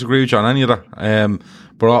don't disagree with you on any of that.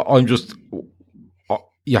 But I'm just,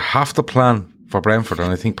 you have to plan for Brentford,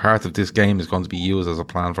 and I think part of this game is going to be used as a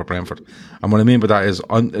plan for Brentford. And what I mean by that is,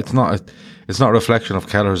 it's not a reflection of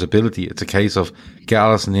Kelleher's ability. It's a case of get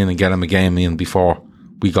Alisson in and get him a game in before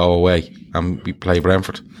we go away and we play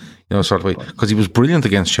Brentford. Sort of way, because he was brilliant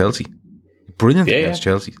against Chelsea.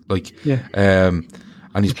 Chelsea.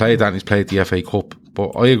 And he's played that, and he's played the FA Cup.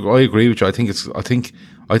 But I agree with you. I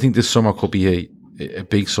think this summer could be a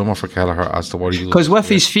big summer for Kelleher as to what he does. Because with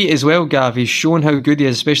his feet as well, Gav, he's shown how good he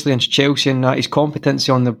is, especially against Chelsea, and that his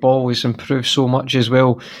competency on the ball has improved so much as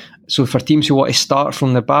well. So for teams who want to start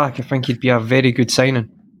from the back, I think he'd be a very good signing.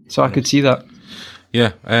 So I could see that.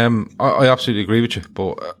 Yeah, I absolutely agree with you.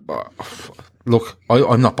 But look,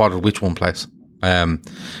 I'm not bothered which one plays. I'm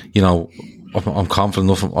confident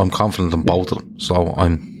enough. I'm confident in both of them. So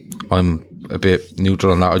I'm a bit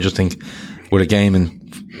neutral on that. I just think with a game in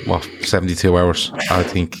 72 hours, I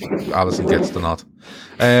think Alisson gets the nod.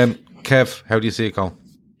 Kev, how do you see it going?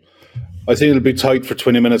 I think it'll be tight for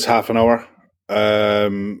 20 minutes, half an hour.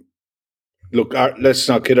 Look, let's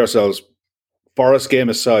not kid ourselves. Forest game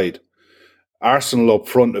aside, Arsenal up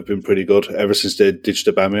front have been pretty good ever since they ditched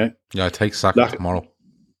Aubameyang. Yeah, I take Saka tomorrow.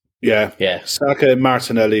 Yeah. Saka and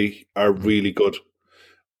Martinelli are really good.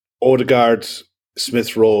 Odegaard,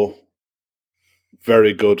 Smith Rowe,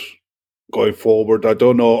 very good going forward. I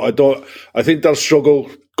don't know. I think they'll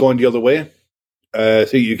struggle going the other way. I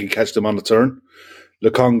think you can catch them on the turn.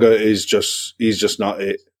 Lokonga he's just not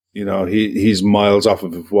it. He's miles off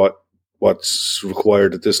of what's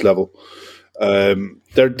required at this level.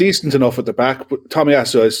 They're decent enough at the back, but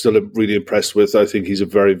Tomiyasu I'm still really impressed with. I think he's a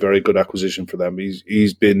very, very good acquisition for them.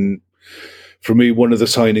 He's been, for me, one of the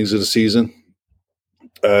signings of the season.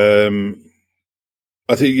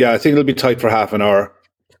 I think it'll be tight for half an hour,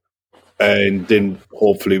 and then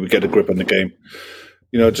hopefully we get a grip on the game.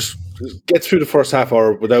 Just get through the first half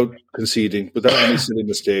hour without conceding, without any silly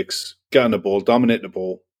mistakes, get on the ball, dominate the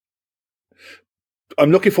ball.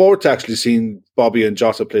 I'm looking forward to actually seeing Bobby and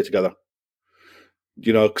Jota play together.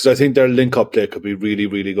 Because I think their link-up play could be really,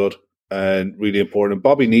 really good and really important.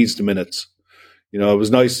 Bobby needs the minutes. It was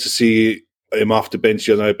nice to see him off the bench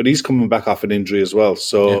the other night, but he's coming back off an injury as well.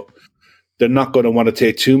 So they're not going to want to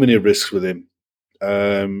take too many risks with him.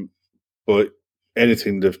 But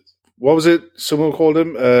anything what was it someone called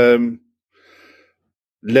him?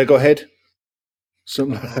 Lego head?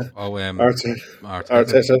 Arteta.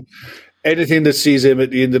 Anything that sees him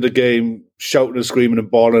at the end of the game shouting and screaming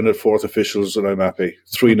and bawling at fourth officials, and I'm happy.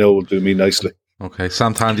 3-0 will do me nicely. Okay,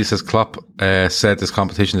 Sam Tandy says Klopp said this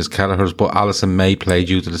competition is Kelleher's, but Alisson may play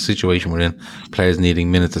due to the situation we're in, players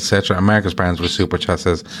needing minutes, etc. And Marcus Barnes with a super chat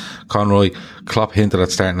says, Conroy, Klopp hinted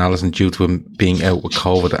at starting Alisson due to him being out with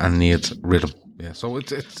COVID and needs rhythm. Yeah, so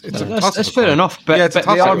it's fair enough, but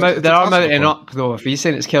they are mounting up though. If he's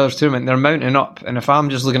saying it's Kelleher's tournament, they're mounting up, and if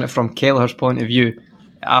I'm just looking at it from Kelleher's point of view,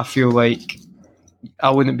 I feel like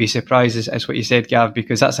I wouldn't be surprised as what you said, Gav,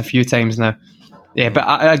 because that's a few times now. Yeah, but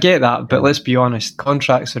I get that, but let's be honest,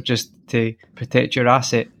 contracts are just to protect your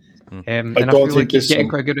asset. And I feel like he's getting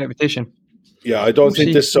quite a good reputation. Yeah, I don't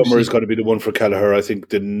think this summer is going to be the one for Kelleher. I think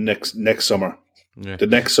the next summer. Yeah. The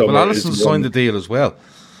next summer. Well, Alisson signed the deal as well.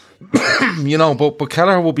 But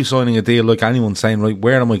Kelleher will be signing a deal like anyone saying, right,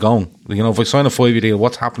 where am I going? If I sign a 5-year deal,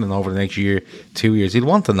 what's happening over the next year, 2 years? He'd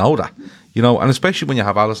want to know that, and especially when you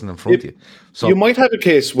have Alisson in front of you. So you might have a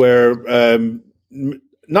case where,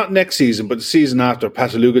 not next season, but the season after,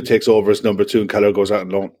 Pataluga takes over as number 2 and Kelleher goes out on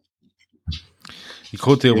loan. He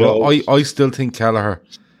could do. Well, I still think Kelleher.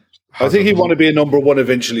 I think he'd want to be a number 1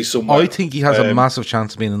 eventually somewhere. I think he has a massive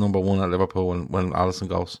chance of being a number 1 at Liverpool when Alisson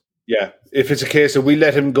goes. Yeah, if it's a case of we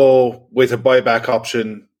let him go with a buyback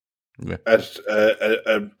option at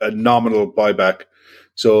a nominal buyback.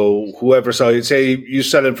 So whoever say you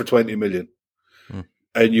sell him for 20 million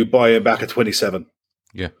and you buy him back at 27.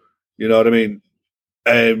 Yeah. You know what I mean?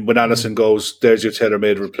 And when Alisson goes, there's your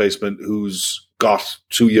tailor-made replacement who's got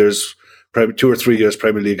 2 or 3 years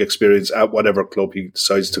Premier League experience at whatever club he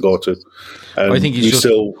decides to go to. And I think he's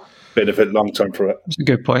still benefit long term for it. That's a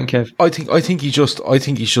good point, Kev. I think he's just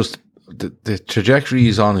the trajectory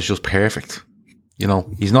he's on is just perfect. You know,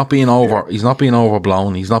 he's not being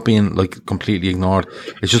overblown. He's not being like completely ignored.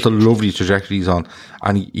 It's just a lovely trajectory he's on,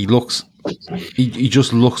 and he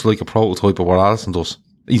just looks like a prototype of what Alisson does.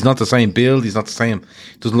 He's not the same build. He's not the same.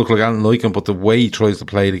 Doesn't look like anything like him. But the way he tries to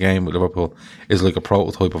play the game with Liverpool is like a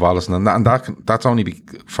prototype of Alisson, and that's only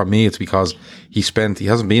for me. It's because he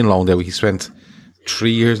hasn't been loaned out. He spent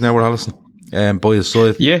 3 years now with Alisson. By his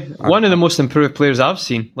side. Yeah, one of the most improved players I've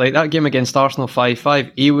seen. Like that game against Arsenal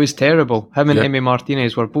 5-5, he was terrible. Him and Emi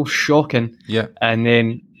Martinez were both shocking. Yeah. And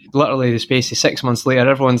then literally the space of 6 months later,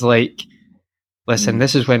 everyone's like, listen,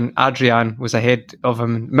 this is when Adrian was ahead of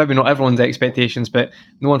him. Maybe not everyone's expectations, but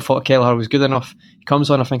no one thought Kelleher was good enough. He comes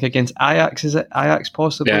on, I think, against Ajax, is it? Ajax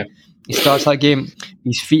possibly? Yeah. He starts that game.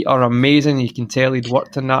 His feet are amazing. You can tell he'd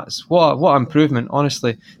worked on that. What improvement,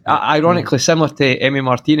 honestly. Ironically, similar to Emi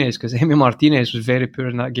Martinez, because Emi Martinez was very poor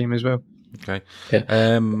in that game as well. Okay.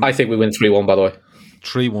 Yeah. I think we win 3-1, by the way.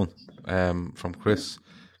 3-1 from Chris.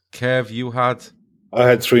 Kev, you had? I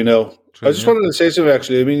had 3-0. I just wanted to say something,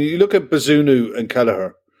 actually. I mean, you look at Bazunu and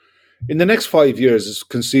Kelleher. In the next 5 years, it's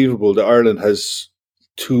conceivable that Ireland has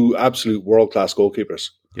 2 absolute world-class goalkeepers.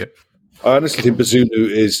 Yeah. I honestly think Bazunu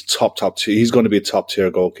is top tier. He's going to be a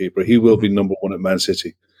top-tier goalkeeper. He will be number 1 at Man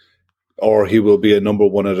City. Or he will be a number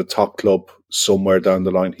 1 at a top club somewhere down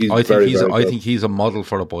the line. I think he's a model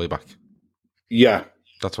for a boy back. Yeah.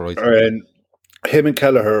 That's all right. And him and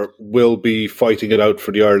Kelleher will be fighting it out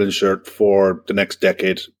for the Ireland shirt for the next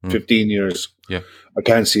decade, 15 years. Yeah. I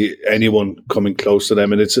can't see anyone coming close to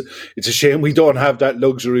them. And it's a shame we don't have that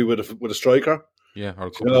luxury with a striker. Yeah,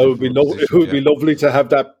 it would be lovely to have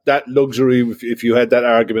that luxury if you had that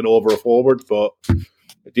argument over a forward. But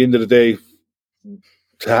at the end of the day,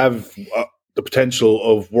 to have the potential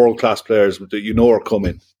of world-class players that you know are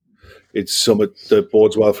coming, it's something that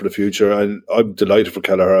bodes well for the future. And I'm delighted for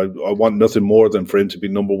Kelleher. I want nothing more than for him to be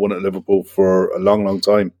number 1 at Liverpool for a long, long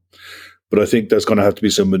time. But I think there's going to have to be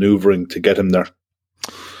some manoeuvring to get him there.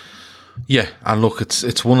 Yeah, and look,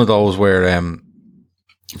 it's one of those where,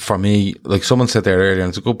 for me, like someone said there earlier, and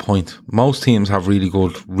it's a good point. Most teams have really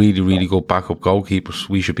good backup goalkeepers.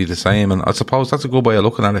 We should be the same, and I suppose that's a good way of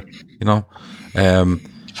looking at it. You know,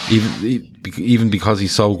 even because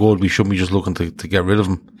he's so good, we shouldn't be just looking to get rid of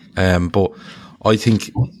him. But I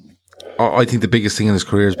think the biggest thing in his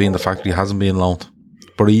career has been the fact that he hasn't been loaned.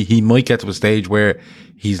 But he might get to a stage where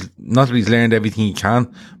he's not that he's learned everything he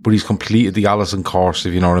can, but he's completed the Alisson course,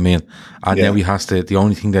 if you know what I mean. And now he has to. The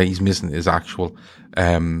only thing that he's missing is actual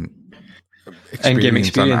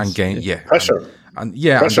experience and game. Yeah, pressure.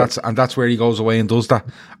 And that's where he goes away and does that.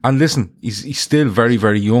 And listen, he's still very,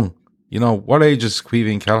 very young. You know, what age is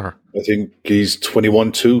Queevy and Kelleher? I think he's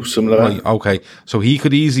 21 too, something like that. Okay, so he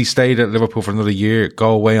could easily stay at Liverpool for another year,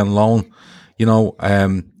 go away on loan, you know,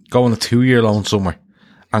 go on a 2-year loan somewhere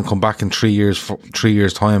and come back in 3 years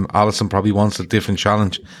time. Alisson probably wants a different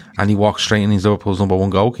challenge and he walks straight in, he's Liverpool's number 1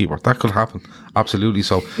 goalkeeper. That could happen. Absolutely.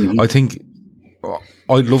 So I think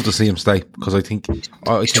I'd love to see him stay because I think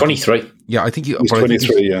he's 23. Yeah, I think he's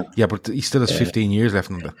 23. Yeah, but he still has 15 years left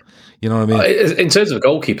in him. You know what I mean? In terms of a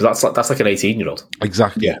goalkeeper, that's like an 18-year-old.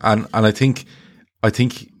 Exactly. Yeah. And I think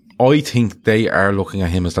they are looking at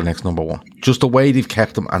him as their next number 1. Just the way they've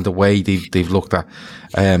kept him and the way they've looked at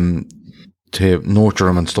to nurture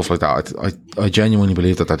him and stuff like that. I genuinely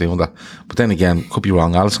believe that they're doing that. But then again, could be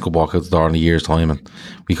wrong. Alisson could walk out the door in a year's time and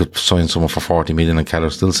we could sign someone for 40 million and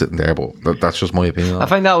Kelleher's still sitting there. But that's just my opinion. I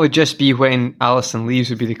think that would just be when Alisson leaves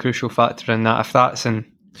would be the crucial factor in that. If that's in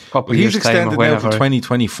a couple of years' time or whenever. He's extended now to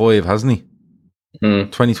 2025, hasn't he?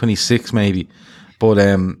 2026 maybe. But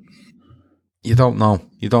you don't know.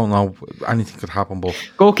 Anything could happen. But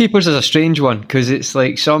goalkeepers is a strange one because it's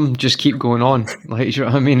like some just keep going on. Like, you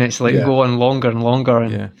know what I mean? It's like go on longer and longer.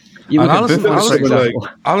 And you look at Buffon, for example.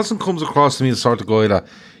 Alisson comes across to me as the sort of guy that,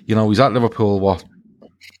 you know, he's at Liverpool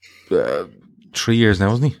 3 years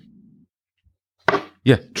now, isn't he?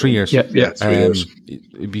 Yeah, 3 years. Yeah, 3 years.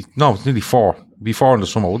 It's nearly 4. It'd be 4 in the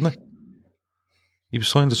summer, wouldn't it? He was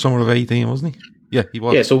signed the summer of 18, wasn't he? Yeah, he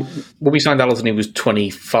was. Yeah, so when we signed Alisson, he was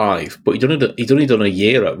 25, but he'd only done a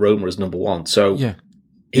year at Roma as number 1. So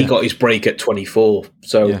he got his break at 24.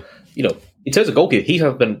 So, you know, in terms of goalkeeper, he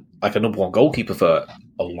has been like a number 1 goalkeeper for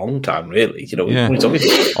a long time, really. You know,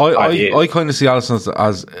 I kind of see Alisson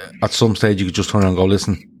as at some stage you could just turn around and go,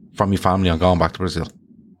 listen, from your family, I'm going back to Brazil.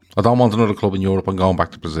 I don't want another club in Europe, I'm going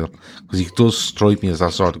back to Brazil. Because he does strike me as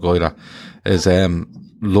that sort of guy that is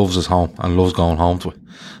loves his home and loves going home to it.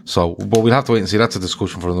 So, but we'll have to wait and see. That's a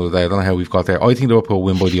discussion for another day. I don't know how we've got there. I think Liverpool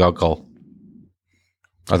win by the odd goal.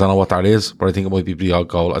 I don't know what that is, but I think it might be the odd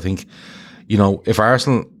goal. I think, you know, if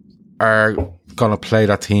Arsenal are going to play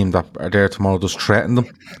that team that are there tomorrow, just threaten them,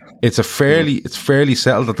 It's fairly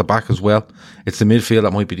settled at the back as well. It's the midfield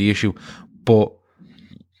that might be the issue, but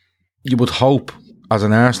you would hope as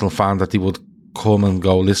an Arsenal fan that they would come and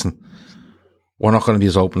go, listen, we're not going to be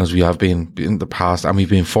as open as we have been in the past, and we've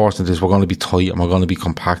been forced into this. We're going to be tight and we're going to be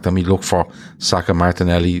compact, and we look for Saka,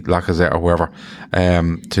 Martinelli, Lacazette, or whoever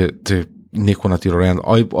to nick one at the other end.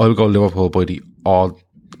 I'll go Liverpool by the odd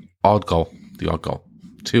goal,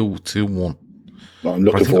 2-1. Well, I'm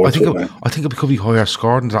looking forward to it. I think it could be higher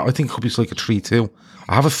scored than that. I think it could be like a 3-2.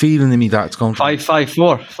 I have a feeling in me that it's going to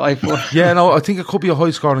 5-4. Yeah, no, I think it could be a high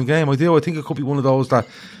scoring game. I do. I think it could be one of those that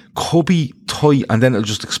could be tight and then it'll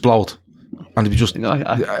just explode. And it'll be just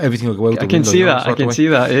everything will go out the window. I can see that. I can see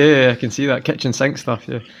that. Yeah, I can see that kitchen sink stuff.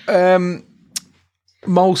 Yeah.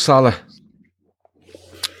 Mo Salah.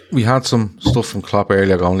 We had some stuff from Klopp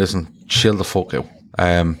earlier going, listen, chill the fuck out.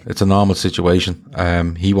 It's a normal situation.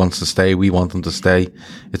 He wants to stay. We want him to stay.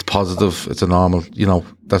 It's positive. It's a normal,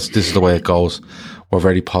 this is the way it goes. We're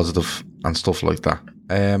very positive and stuff like that.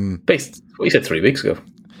 Based what you said 3 weeks ago.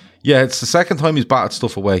 Yeah, it's the second time he's batted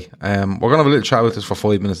stuff away. We're going to have a little chat with this for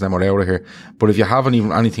 5 minutes, then we're out of here. But if you have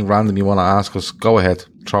anything random you want to ask us, go ahead,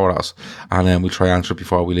 throw it at us, and then we'll try and answer it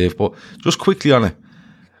before we leave. But just quickly on it,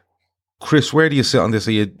 Chris, where do you sit on this?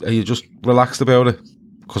 Are you just relaxed about it?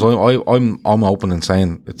 Because I'm open and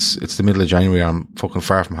saying it's the middle of January. I'm fucking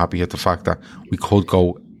far from happy at the fact that we could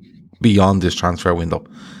go beyond this transfer window,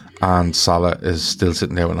 and Salah is still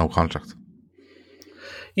sitting there with no contract.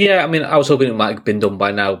 Yeah, I mean, I was hoping it might have been done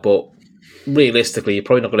by now, but realistically, you're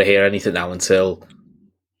probably not going to hear anything now until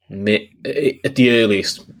at the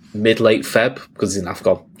earliest mid-late Feb, because he's in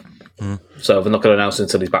AFCON. So they're not going to announce it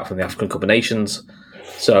until he's back from the African Cup of Nations.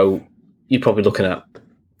 So you're probably looking at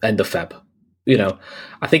end of Feb.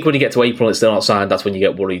 I think when you get to April and it's still not signed, that's when you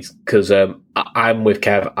get worried, because I'm with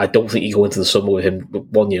Kev. I don't think you go into the summer with him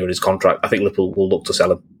 1 year in his contract. I think Liverpool will look to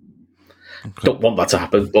sell him. Okay. Don't want that to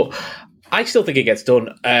happen, but I still think it gets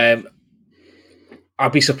done. I'd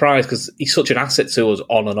be surprised because he's such an asset to us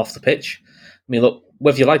on and off the pitch. I mean, look,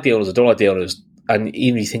 whether you like the owners or don't like the owners, and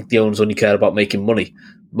even if you think the owners only care about making money,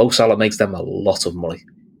 Mo Salah makes them a lot of money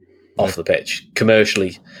off the pitch.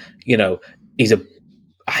 Commercially, he's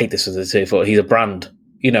I hate this as I say, but he's a brand.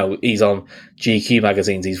 He's on GQ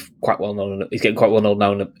magazines. He's quite well known. He's getting quite well known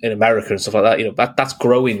now in America and stuff like that. That's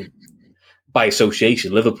growing by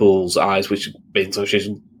association. Liverpool's eyes, which being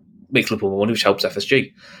association, makes Liverpool more money, which helps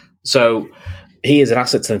FSG. So he is an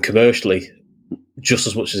asset to them commercially, just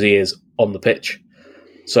as much as he is on the pitch.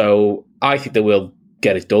 So I think they will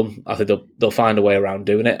get it done. I think they'll find a way around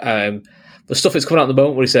doing it. The stuff that's coming out at the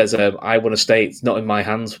moment where he says, "I want to stay. It's not in my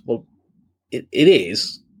hands." Well, it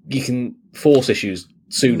is. You can force issues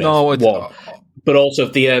sooner. No, but also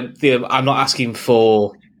the I'm not asking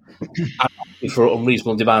for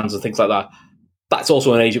unreasonable demands and things like that. That's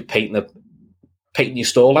also an agent painting your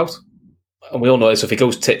stall out, and we all know this. If it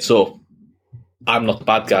goes tits up, I'm not the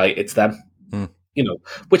bad guy; it's them.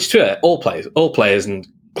 Which to all players and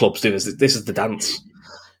clubs do this. This is the dance.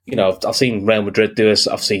 I've seen Real Madrid do this.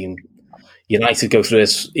 I've seen United go through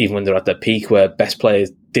this, even when they're at their peak, where best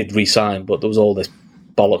players did re-sign, but there was all this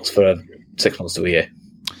bollocks for 6 months to a year.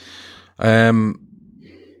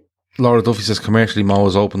 Laura Duffy says commercially Mo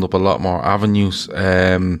has opened up a lot more avenues.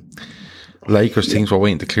 Lakers teams were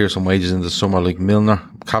waiting to clear some wages in the summer, like Milner.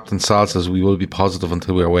 Captain Sal says we will be positive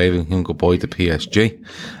until we are waving him goodbye to PSG.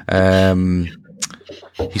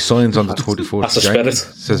 He signs on the 24th of January,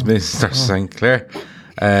 says Mr. St. Clair.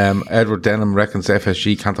 Edward Denham reckons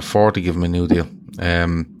FSG can't afford to give him a new deal.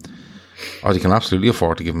 They can absolutely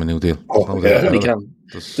afford to give him a new deal. They can.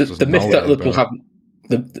 The myth that Liverpool have,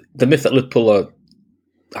 the myth that Liverpool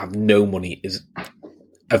have no money is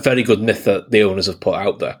a very good myth that the owners have put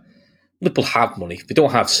out there. Liverpool have money. They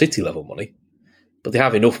don't have City level money, but they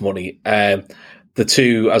have enough money. The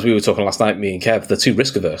two, as we were talking last night, me and Kev, they're too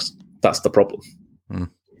risk averse. That's the problem.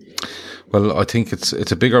 Well, I think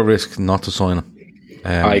it's a bigger risk not to sign him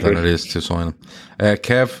than it is to sign him.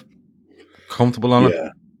 Kev, comfortable on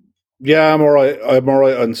it? Yeah, I'm all right. I'm all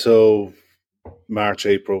right until March,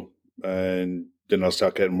 April, and then I'll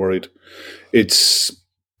start getting worried. It's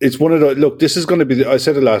one of the look. This is going to be. I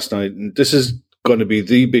said it last night. This is going to be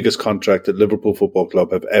the biggest contract that Liverpool Football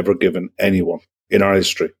Club have ever given anyone in our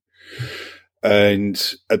history.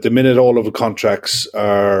 And at the minute, all of the contracts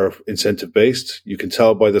are incentive based. You can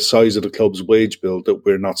tell by the size of the club's wage bill that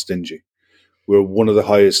we're not stingy. We're one of the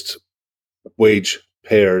highest wage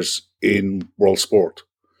payers in world sport.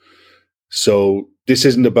 So this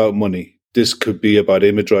isn't about money. This could be about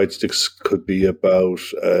image rights. This could be about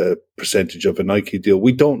a percentage of a Nike deal.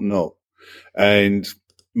 We don't know. And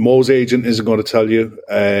Mo's agent isn't going to tell you,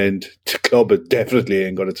 and the club definitely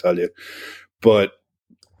ain't going to tell you. But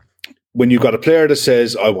when you've got a player that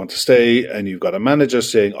says, I want to stay, and you've got a manager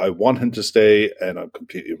saying, I want him to stay, and I'm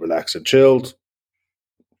completely relaxed and chilled.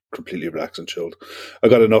 I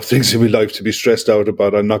got enough things in my life to be stressed out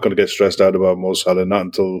about. I'm not going to get stressed out about Mo Salah, not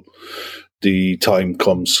until the time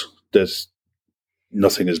comes that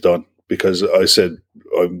nothing is done. Because I said,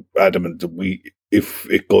 I'm adamant that if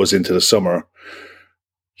it goes into the summer,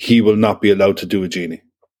 he will not be allowed to do a genie.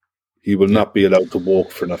 He will not be allowed to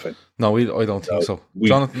walk for nothing. No, I don't think so.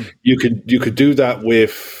 Jonathan? You could do that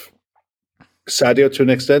with Sadio to an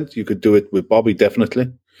extent. You could do it with Bobby,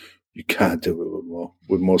 definitely. You can't do it with Mo.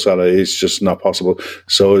 With Mo Salah, it's just not possible.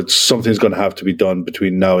 So something's going to have to be done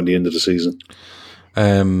between now and the end of the season.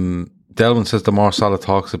 Delvin says the more Salah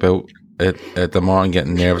talks about it, the more I'm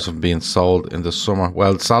getting nervous of being sold in the summer.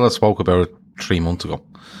 Well, Salah spoke about it 3 months ago.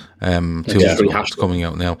 2 months ago. It's coming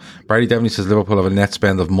out now. Barry Devaney says Liverpool have a net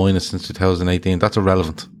spend of minus since 2018. That's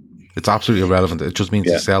irrelevant. It's absolutely irrelevant. It just means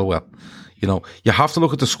they sell well. You know, you have to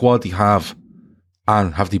look at the squad they have.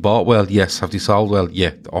 And have they bought well? Yes. Have they sold well?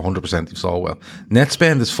 Yeah, 100% they've sold well. Net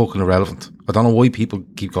spend is fucking irrelevant. I don't know why people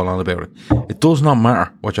keep going on about it. It does not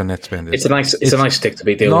matter what your net spend is. It's a nice stick to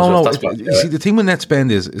be dealing with. You see, the thing with net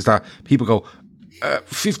spend is that people go,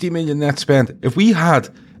 50 million net spend. If we had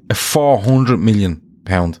a £400 million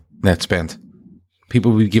net spend,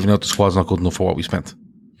 people would be giving out the squad's not good enough for what we spent.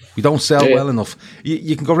 We don't sell well enough.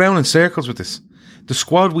 You can go round in circles with this. The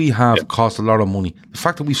squad we have cost a lot of money. The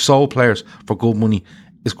fact that we've sold players for good money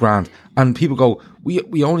is grand. And people go,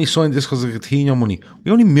 we only signed this because of the Coutinho money.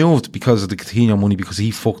 We only moved because of the Coutinho money because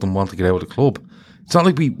he fucked and wanted to get out of the club. It's not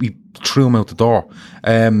like we threw him out the door.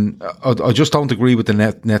 I just don't agree with the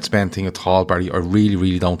net spend thing at all, Barry. I really,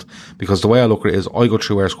 really don't. Because the way I look at it is I go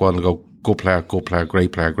through our squad and go, good player,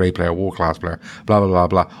 great player, world-class player, blah, blah, blah,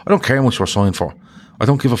 blah. I don't care how much we're signed for. I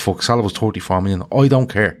don't give a fuck. Salah was 34 million. I don't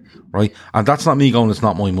care. Right? And that's not me going, it's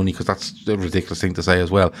not my money, because that's a ridiculous thing to say as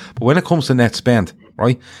well. But when it comes to net spend,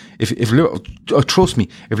 right? If trust me,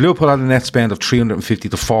 if Liverpool had a net spend of 350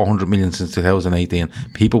 to 400 million since 2018,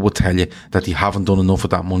 people would tell you that they haven't done enough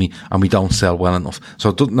with that money and we don't sell well enough.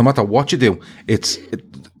 So no matter what you do,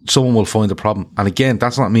 someone will find a problem. And again,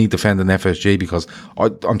 that's not me defending FSG, because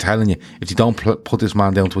I'm telling you, if you don't put this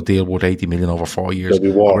man down to a deal worth 80 million over 4 years,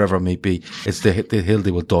 or whatever it may be, it's the hill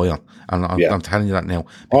they will die on. And I'm telling you that now.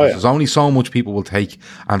 Because there's only so much people will take,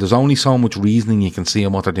 and there's only so much reasoning you can see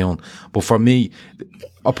on what they're doing. But for me,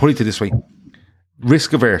 I'll put it this way.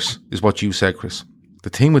 Risk averse is what you said, Chris. The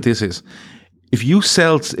thing with this is, if you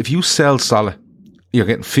sell Salah, you're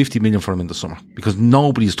getting 50 million for him in the summer, because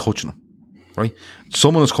nobody's touching him. Right?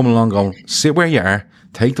 Someone is coming along going, sit where you are,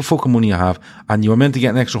 take the fucking money you have, and you're meant to get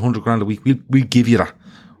an extra 100 grand a week. We'll give you that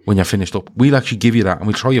when you're finished up. We'll actually give you that, and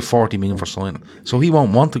we'll throw you 40 million for signing. So he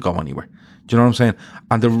won't want to go anywhere. Do you know what I'm saying?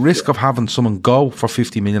 And the risk of having someone go for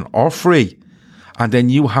 50 million or free, and then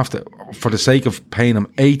you have to, for the sake of paying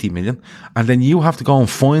him 80 million, and then you have to go and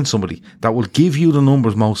find somebody that will give you the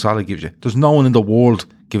numbers Mo Salah gives you. There's no one in the world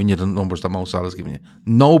giving you the numbers that Mo Salah's giving you.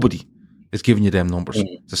 Nobody is giving you them numbers.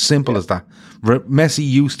 It's as simple as that. Messi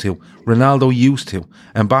used to, Ronaldo used to,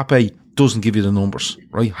 Mbappe doesn't give you the numbers,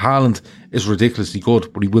 right? Haaland is ridiculously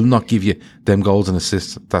good, but he will not give you them goals and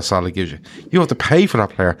assists that Salah gives you. You have to pay for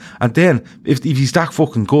that player, and then if he's that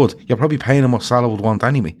fucking good, you're probably paying him what Salah would want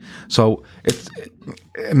anyway. So it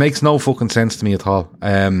makes no fucking sense to me at all.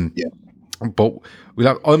 But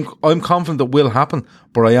I'm confident that will happen,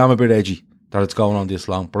 but I am a bit edgy that it's going on this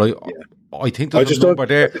long. But I think there's a number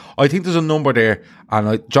there. I think there's a number there,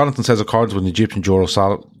 and Jonathan says according to an Egyptian journal,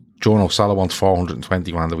 Salah wants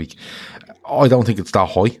 420 grand a week. I don't think it's that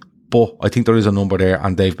high, but I think there is a number there,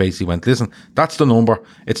 and Dave basically went, listen, that's the number.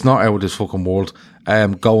 It's not out of this fucking world.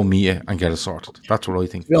 Go and meet it and get it sorted. That's what I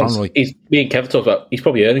think. Me and Kevin talked about, he's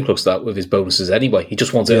probably earning close to that with his bonuses anyway. He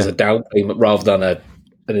just wants it as a down payment rather than an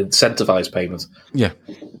incentivised payment. Yeah.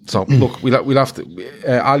 So look, we'll have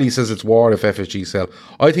to. Ali says it's war if FSG sell.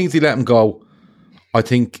 I think if they let him go, I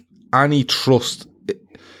think any trust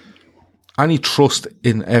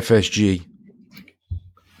in FSG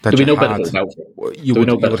that you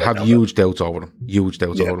would have huge doubts over them. Huge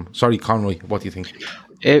doubts over them. Sorry, Conroy, what do you think?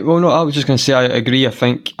 Well, no, I was just going to say I agree. I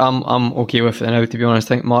think I'm okay with it now, to be honest.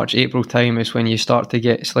 I think March, April time is when you start to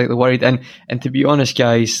get slightly worried. And to be honest,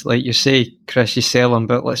 guys, like you say, Chris, you sell them,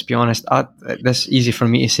 but let's be honest, this is easy for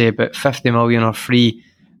me to say, but 50 million or free,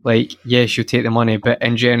 like, yes, you take the money, but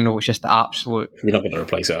in general, it's just the absolute... You're not going to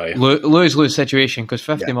replace it, are you? Lose situation, because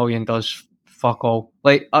 50 million does fuck all.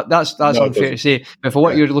 Like, that's unfair to say. But for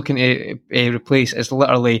what you're looking to replace, it's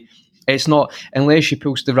literally It's not, unless you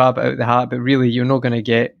pulls the rabbit out of the hat, but really you're not going to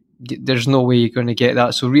get, there's no way you're going to get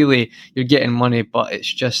that. So really you're getting money, but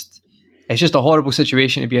it's just a horrible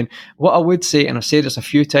situation to be in. What I would say, and I've said this a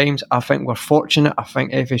few times, I think we're fortunate. I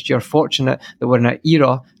think FSG are fortunate that we're in an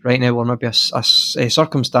era right now where maybe a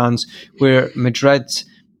circumstance where Madrid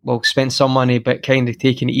will spend some money but kind of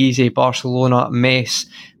taking it easy, Barcelona, mess.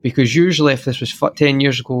 Because usually if this was 10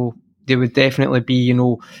 years ago, they would definitely be, you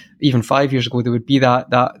know, even 5 years ago, there would be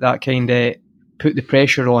that kind of put the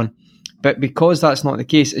pressure on. But because that's not the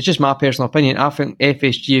case, it's just my personal opinion. I think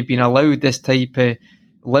FSG have been allowed this type of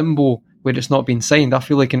limbo where it's not been signed. I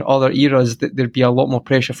feel like in other eras that there'd be a lot more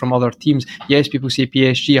pressure from other teams. Yes, people say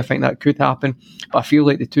PSG, I think that could happen, but I feel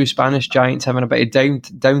like the two Spanish giants having a bit of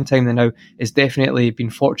downtime now has definitely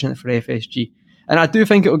been fortunate for FSG. And I do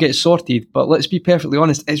think it'll get sorted, but let's be perfectly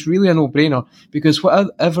honest, it's really a no-brainer, because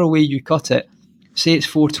whatever way you cut it, say it's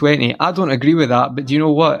 420, I don't agree with that, but do you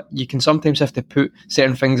know what? You can sometimes have to put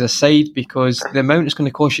certain things aside because the amount it's going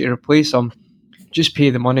to cost you to replace them, just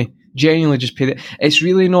pay the money. Genuinely just pay it. It's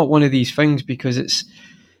really not one of these things, because it's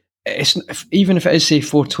even if it is say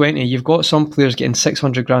 420, you've got some players getting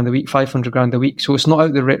 600 grand a week, 500 grand a week, so it's not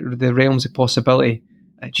out the realms of possibility.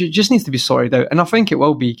 It just needs to be sorted out, and I think it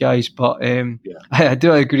will be, guys. But I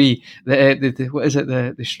do agree that what is it,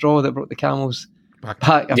 the straw that broke the camel's back?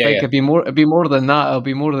 I think it'd be more than that. It'll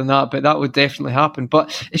be more than that, but that would definitely happen.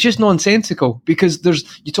 But it's just nonsensical, because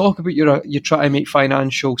you talk about you're trying to make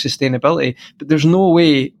financial sustainability, but there's no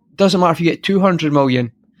way. Doesn't matter if you get 200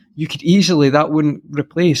 million, you could easily, that wouldn't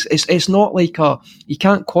replace. It's not like you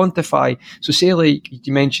can't quantify. So say like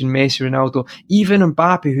you mentioned Messi, Ronaldo, even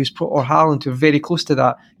Mbappe or Haaland, who are very close to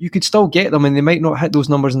that, you could still get them and they might not hit those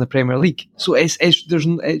numbers in the Premier League. So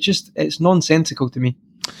it's nonsensical to me.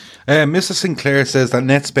 Mr. Sinclair says that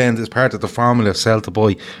net spend is part of the formula sell to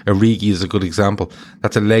buy. Origi is a good example.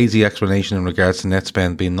 That's a lazy explanation in regards to net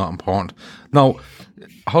spend being not important. Now,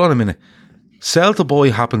 hold on a minute. Sell to buy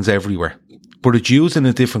happens everywhere, but it's used in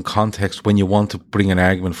a different context when you want to bring an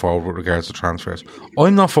argument forward with regards to transfers.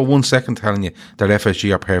 I'm not for 1 second telling you that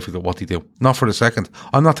FSG are perfect at what they do. Not for a second.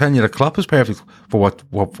 I'm not telling you that Klopp is perfect for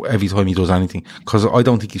what every time he does anything, because I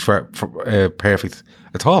don't think he's perfect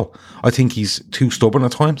at all. I think he's too stubborn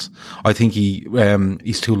at times. I think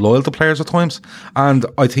he's too loyal to players at times, and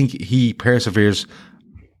I think he perseveres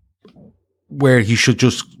where he should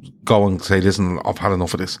just go and say, listen, I've had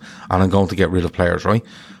enough of this and I'm going to get rid of players, right?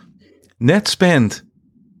 Net spend,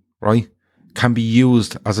 right, can be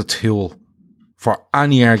used as a tool for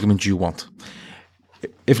any argument you want.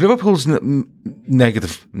 If Liverpool's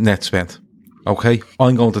negative net spend, okay,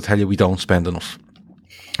 I'm going to tell you we don't spend enough.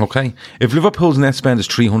 Okay? If Liverpool's net spend is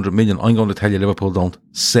 300 million, I'm going to tell you Liverpool don't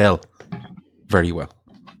sell very well.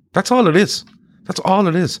 That's all it is. That's all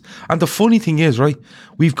it is. And the funny thing is, right,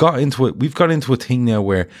 we've got into a thing now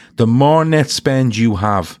where the more net spend you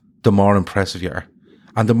have, the more impressive you are.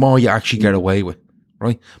 And the more you actually get away with,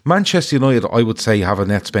 right? Manchester United, I would say, have a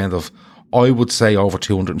net spend of, I would say, over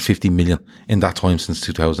 250 million in that time since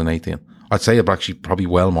 2018. I'd say actually probably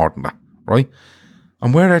well more than that, right?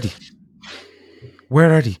 And where are they?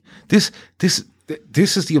 Where are they? This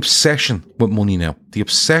is the obsession with money now. The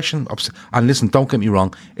obsession, and listen, don't get me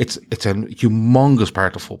wrong, it's a humongous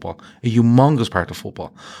part of football. A humongous part of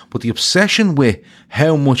football. But the obsession with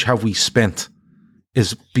how much have we spent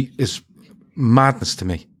is madness to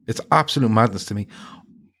me. It's absolute madness to me.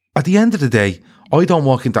 At the end of the day, I don't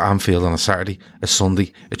walk into Anfield on a Saturday, a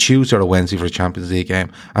Sunday, a Tuesday or a Wednesday for a Champions League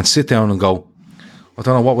game and sit down and go, I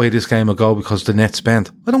don't know what way this game will go because the net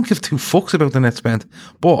spend. I don't give two fucks about the net spend.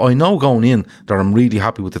 But I know going in that I'm really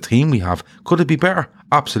happy with the team we have. Could it be better?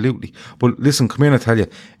 Absolutely. But listen, come here and I tell you,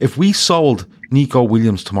 if we sold Nico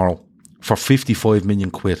Williams tomorrow for 55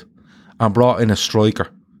 million quid and brought in a striker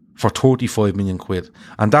for 35 million quid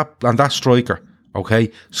and that striker,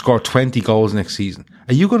 okay, scored 20 goals next season,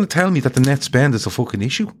 are you going to tell me that the net spend is a fucking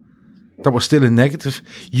issue? That we're still in negative?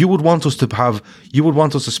 You would want us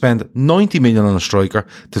to spend 90 million on a striker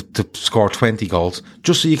to score 20 goals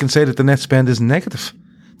just so you can say that the net spend is negative.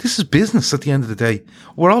 This is business at the end of the day.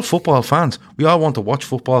 We're all football fans. We all want to watch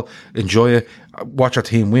football, enjoy it, watch our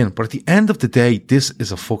team win. But at the end of the day, this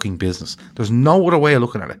is a fucking business. There's no other way of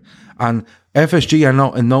looking at it. And FSG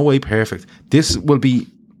are in no way perfect. This will be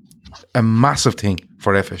a massive thing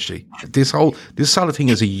for FSG. This sort of thing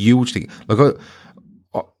is a huge thing. Like,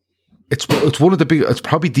 it's one of the big. It's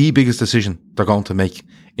probably the biggest decision they're going to make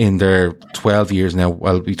in their 12 years now.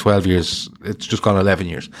 Well, it'll be 12 years. It's just gone 11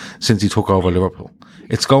 years since he took over Liverpool.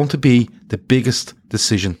 It's going to be the biggest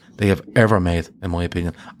decision they have ever made, in my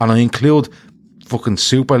opinion. And I include fucking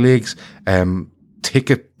Super Leagues,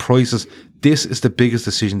 ticket prices, This is the biggest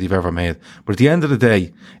decision they've ever made. But at the end of the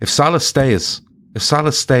day, if Salah stays,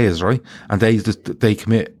 right, and they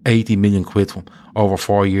commit 80 million quid to him over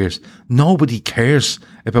 4 years, nobody cares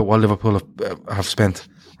about what Liverpool have spent,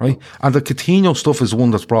 right? And the Coutinho stuff is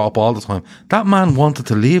one that's brought up all the time. That man wanted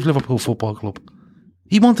to leave Liverpool Football Club.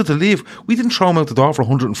 He wanted to leave. We didn't throw him out the door for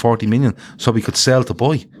 140 million so we could sell to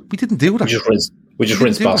buy. We didn't do that. We just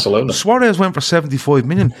rinsed Barcelona. Suarez went for 75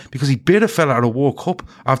 million because he bit a fella at a World Cup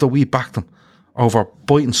after we backed him over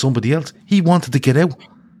biting somebody else. He wanted to get out.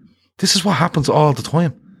 This is what happens all the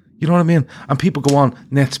time. You know what I mean? And people go on,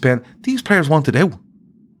 net spend. These players wanted out.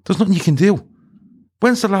 There's nothing you can do.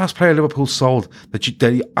 When's the last player Liverpool sold that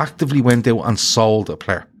they actively went out and sold a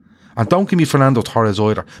player? And don't give me Fernando Torres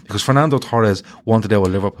either, because Fernando Torres wanted out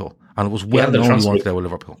of Liverpool, and it was well known he wanted out of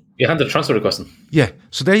Liverpool. You handed a transfer request. Yeah,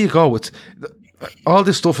 so there you go. It's all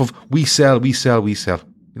this stuff of we sell. You know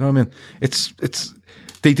what I mean? It's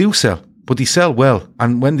they do sell, but they sell well,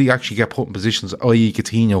 and when they actually get put in positions, i.e.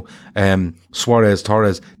 Coutinho, Suarez,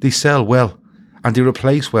 Torres, they sell well and they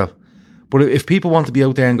replace well. But if people want to be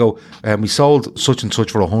out there and go, we sold such and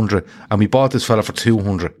such for 100, and we bought this fella for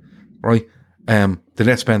 200, right? The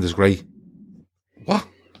net spend is great. What?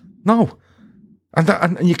 No.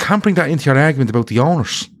 And you can't bring that into your argument about the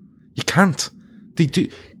owners. You can't. They do.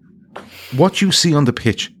 What you see on the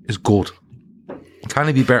pitch is good. Can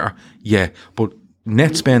it be better? Yeah. But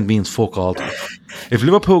net spend means fuck all. If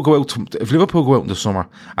Liverpool go out in the summer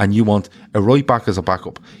and you want a right back as a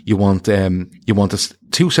backup, you want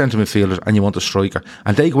two centre midfielders and you want a striker,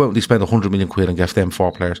 and they go out and they spend 100 million quid and get them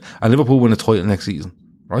 4 players, and Liverpool win a title next season,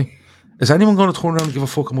 right? Is anyone going to turn around and give a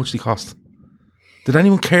fuck how much they cost? Did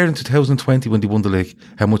anyone care in 2020 when they won the league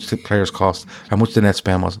how much the players cost, how much the net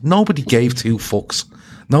spend was? Nobody gave 2 fucks.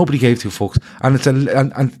 And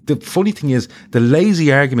and the funny thing is, the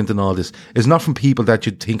lazy argument in all this is not from people that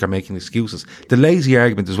you'd think are making excuses. The lazy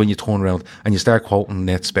argument is when you turn around and you start quoting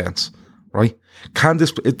net spends, right?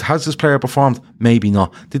 Has this player performed? Maybe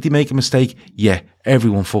not. Did he make a mistake? Yeah,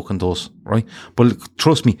 everyone fucking does, right? But look,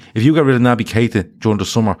 trust me, if you get rid of Naby Keita during the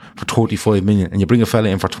summer for 35 million and you bring a fella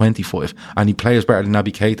in for 25 and he plays better than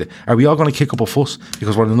Naby Keita, are we all going to kick up a fuss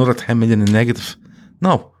because we're another 10 million in negative?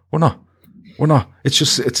 No, we're not. It's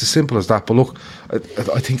as simple as that. But look,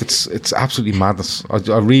 I think it's absolutely madness.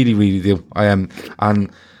 I really, really do. I am.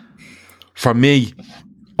 And for me,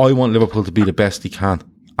 I want Liverpool to be the best they can.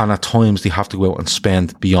 And at times they have to go out and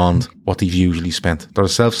spend beyond what they've usually spent. They're a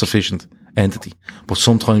self-sufficient entity. But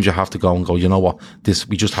sometimes you have to go and go, you know what,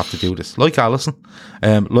 we just have to do this. Like Alisson,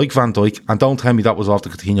 like Van Dijk. And don't tell me that was off the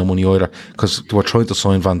Coutinho money either, because they were trying to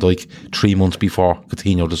sign Van Dijk 3 months before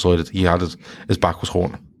Coutinho decided he had his back was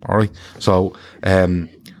hurting. All right. So,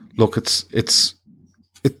 look, it's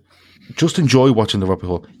just enjoy watching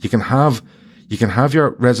Liverpool. You can have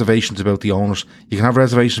your reservations about the owners. You can have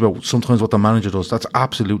reservations about sometimes what the manager does. That's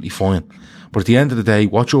absolutely fine. But at the end of the day,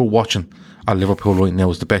 what you're watching at Liverpool right now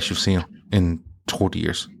is the best you've seen in 30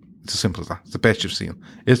 years. It's as simple as that. It's the best you've seen.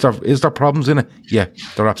 Is there problems in it? Yeah,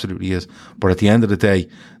 there absolutely is. But at the end of the day,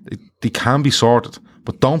 they can be sorted.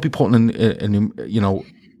 But don't be putting in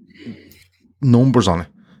numbers on it.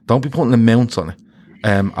 Don't be putting amounts on it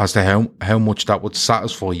as to how much that would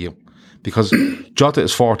satisfy you. Because Jota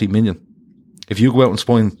is 40 million. If you go out and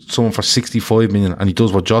spend someone for 65 million and he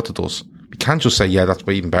does what Jota does, you can't just say, yeah, that's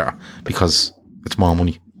even better because it's more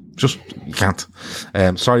money. Just, you can't.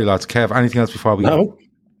 Sorry, lads. Kev, anything else before we go?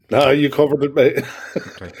 No, you covered it, mate.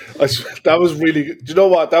 Okay. That was really, do you know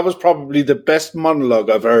what? That was probably the best monologue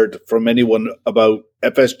I've heard from anyone about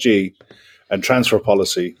FSG and transfer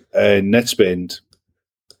policy and net spend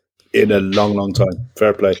in a long, long time.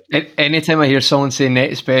 Fair play. Anytime I hear someone say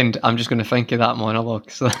net spend, I'm just going to think of that monologue.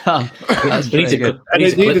 So that's pretty good. And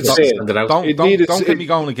it needed saying. Don't get me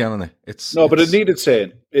going again on it. But it needed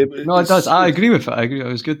saying. It does. I agree with it. I agree. It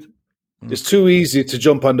was good. It's too easy to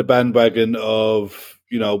jump on the bandwagon of,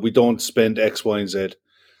 we don't spend X, Y, and Z.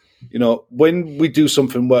 When we do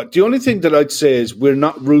something well, the only thing that I'd say is we're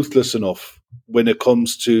not ruthless enough when it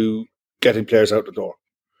comes to getting players out the door.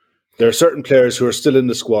 There are certain players who are still in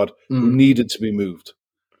the squad who needed to be moved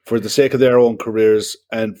for the sake of their own careers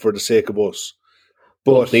and for the sake of us.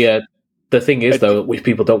 But the thing is, though, which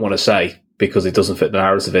people don't want to say because it doesn't fit the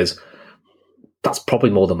narrative, is that's probably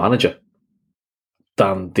more the manager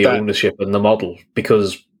than the ownership and the model,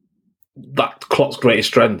 because that Klopp's greatest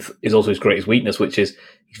strength is also his greatest weakness, which is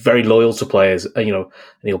he's very loyal to players and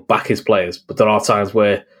he'll back his players. But there are times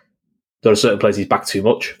where there are certain players he's backed too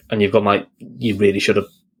much, and you've gone you really should have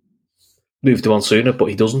moved him on sooner, but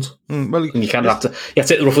he doesn't. And you kind of have to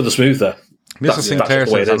take the rough with the smooth there. Mr. Sinclair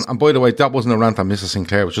says, and by the way, that wasn't a rant on Mr.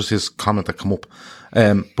 Sinclair, it was just his comment that come up.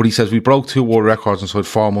 But he says, we broke 2 world records inside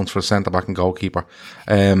 4 months for a centre-back and goalkeeper.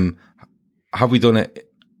 Have we done it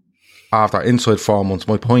after inside 4 months?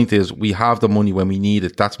 My point is, we have the money when we need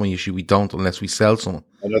it. That's my issue. We don't unless we sell someone.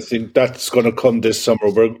 And I think that's going to come this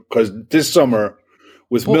summer, because this summer,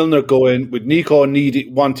 with Milner going, with Nico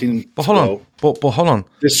wanting to go. But hold on.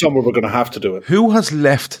 This summer we're going to have to do it. Who has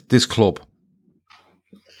left this club?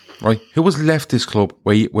 Right? Who has left this club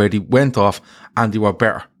where they went off and they were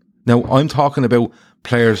better? Now, I'm talking about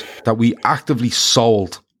players that we actively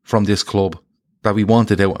sold from this club, that we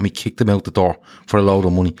wanted out and we kicked them out the door for a load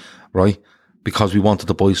of money, right? Because we wanted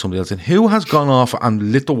to buy somebody else. And who has gone off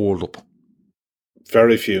and lit the world up?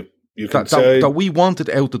 Very few. You can say that we wanted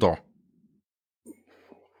out the door.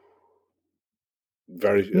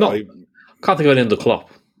 Very few. No, can't think of any in the Klopp.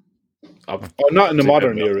 Not in the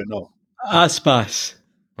modern era, no. Aspas.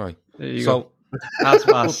 Right. There you go.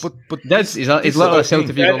 Aspas. But he's literally a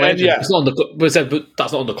Celtic Vigo legend. Yeah. It's not on the, but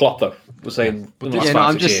that's not on the Klopp though. We're saying,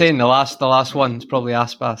 I'm just saying the last one is probably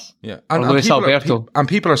Aspas. Yeah, and Luis Alberto. And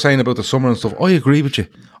people are saying about the summer and stuff. I agree with you.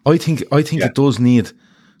 I think it does need.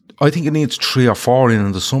 I think it needs 3 or 4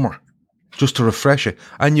 in the summer, just to refresh it.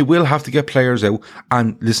 And you will have to get players out.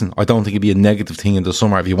 And listen, I don't think it'd be a negative thing in the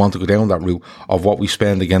summer if you want to go down that route of what we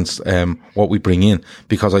spend against what we bring in,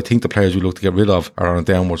 because I think the players we look to get rid of are on a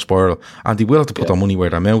downward spiral, and they will have to put their money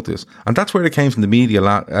where their mouth is. And that's where it came from the media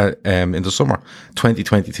in the summer.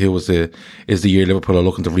 2022 is the year Liverpool are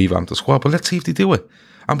looking to revamp the squad. But let's see if they do it.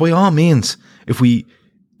 And by all means, if we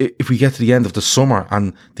get to the end of the summer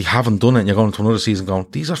and they haven't done it and you're going into another season going,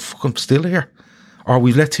 these are fucking still here, or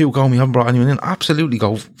we've let 2 go and we haven't brought anyone in, absolutely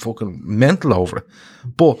go fucking mental over it.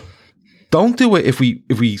 But don't do it if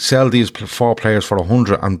we sell these 4 players for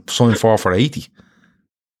 100 and sign 4 for 80.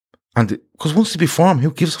 And because once they perform,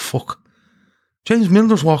 who gives a fuck? James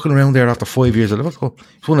Milner's walking around there after 5 years at Liverpool.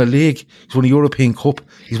 He's won a league, he's won a European Cup,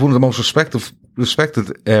 he's one of the most respected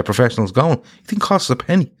professionals going. He didn't cost us a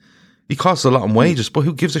penny. He costs a lot in wages, but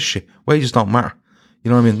who gives a shit? Wages don't matter.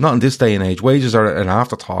 You know what I mean? Not in this day and age. Wages are an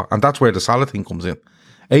afterthought, and that's where the Salah thing comes in.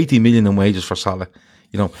 80 million in wages for Salah.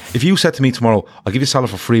 You know, if you said to me tomorrow, I'll give you Salah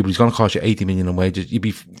for free, but he's going to cost you 80 million in wages, you'd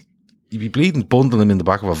be bleeding, bundling him in the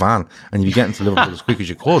back of a van, and you'd be getting to Liverpool as quick as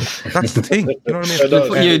you could. That's the thing. You know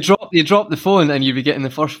what I mean? You drop the phone and you'd be getting the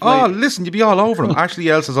first flight. Oh, listen, you'd be all over him. Ashley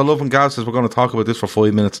L says, I love him. Gav says, we're going to talk about this for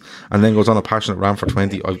 5 minutes, and then goes on a passionate rant for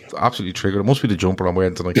 20. I absolutely triggered. It must be the jumper I'm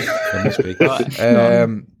wearing tonight. It must be.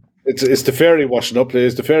 It's the fairy washing up.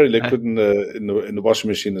 It's the fairy liquid in the washing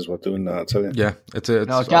machine is what doing that. I'll tell you. Yeah,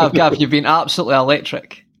 no, Gav, you've been absolutely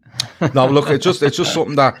electric. No, look, it's just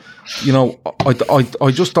something that, you know,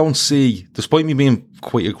 I just don't see, despite me being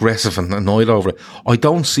quite aggressive and annoyed over it, I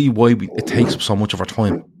don't see why it takes up so much of our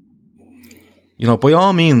time. You know, by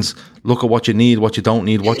all means, look at what you need, what you don't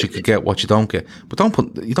need, what you could get, what you don't get, but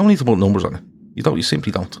you don't need to put numbers on it. You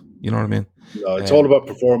simply don't. You know what I mean? No, it's all about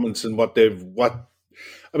performance and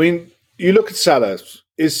I mean, you look at Salah.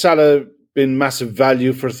 Is Salah been massive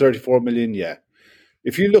value for 34 million? Yeah.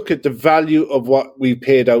 If you look at the value of what we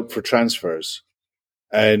paid out for transfers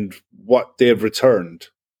and what they've returned,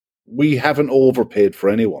 we haven't overpaid for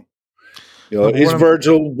anyone. You know, is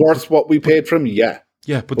Virgil worth what we paid for him? Yeah.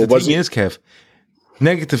 Yeah, but the thing is, Kev,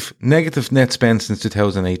 negative net spend since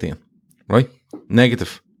 2018, right?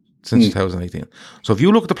 Negative since 2018. So if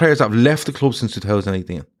you look at the players that have left the club since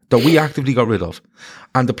 2018, that we actively got rid of,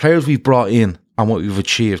 and the players we've brought in and what we've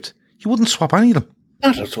achieved, you wouldn't swap any of them.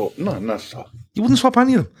 Not at all. No, not at all. You wouldn't swap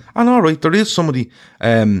any of them. And all right, there is somebody,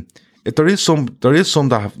 there is some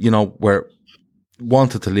that have, you know, were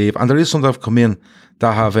wanted to leave, and there is some that have come in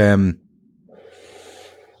that have that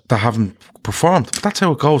haven't performed. But that's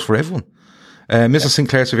how it goes for everyone. Mr.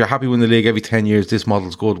 Sinclair, so if you're happy winning the league every 10 years, this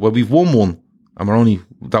model's good. Well, we've won one, and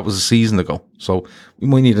that was a season ago. So we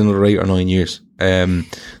might need another 8 or 9 years to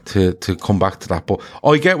come back to that. But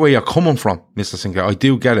I get where you're coming from, Mr. Sinclair. I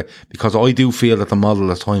do get it, because I do feel that the model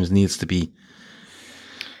at times needs to be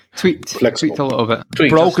tweaked a little bit.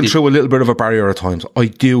 Broken through a little bit of a barrier at times. I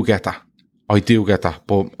do get that.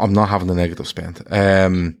 But I'm not having the negative spend.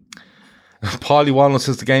 Paulie Walnut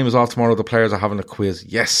says the game is off tomorrow. The players are having a quiz.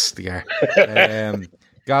 Yes, they are.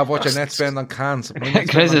 Gav, what's your net spend on cans?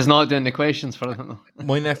 Chris is not doing the questions for them.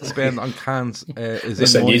 My net spend on cans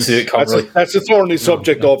is in minus. That's a thorny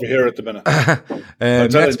subject over here at the minute.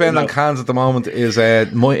 Net spend on cans at the moment is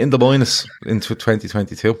in the minus into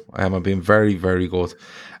 2022. I'm being very, very good.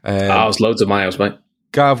 There's loads of miles, mate.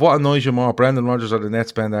 Gav, what annoys you more, Brendan Rodgers or the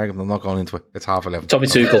Nets Ben argument? I'm not going into it. It's 11:30. Tommy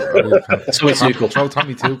Tuchel. Throw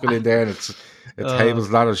Tommy Tuchel in there, and it's a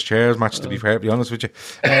tables, ladders, chairs match. To be perfectly honest with you,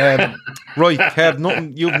 right, Kev,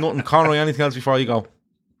 nothing. Conroy, anything else before you go?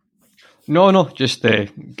 No, just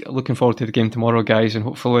looking forward to the game tomorrow, guys, and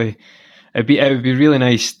hopefully it would be really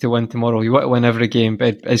nice to win tomorrow. You want to win every game,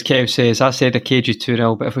 but as Kev says, I said a cagey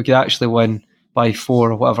 2-0, but if we could actually win by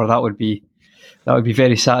 4 or whatever, that would be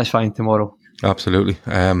very satisfying tomorrow. Absolutely.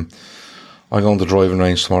 I'm going to the driving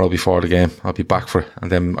range tomorrow before the game. I'll be back for it.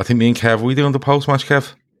 And then I think me and Kev, are we doing the post-match,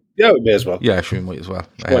 Kev? Yeah, we may as well. Yeah, sure, we might as well.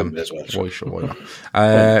 May as well. Why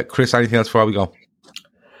not? Chris, anything else before we go?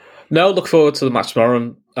 No, look forward to the match tomorrow.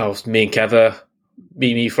 And me and Kev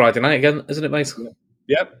meet me Friday night again, isn't it, mate?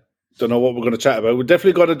 Yep. Don't know what we're going to chat about. We're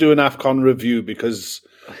definitely going to do an AFCON review because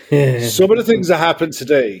some of the things that happened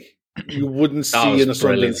today you wouldn't see in a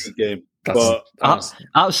Sunday game.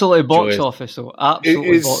 Absolutely box office, though.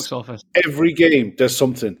 Absolutely box office. Every game, there's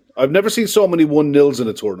something. I've never seen so many 1-0s in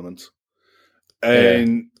a tournament.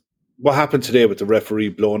 And what happened today with the referee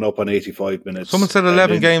blowing up on 85 minutes? Someone said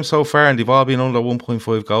 11 games so far, and they've all been under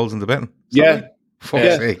 1.5 goals in the betting. Yeah.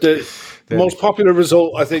 The most popular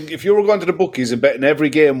result, I think, if you were going to the bookies and betting every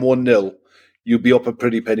game 1-0, you'd be up a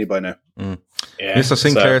pretty penny by now. Yeah, Mr.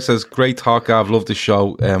 Sinclair says, great talk, Gav. Love the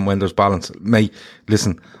show when there's balance. Mate,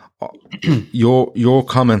 listen, your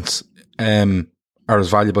comments are as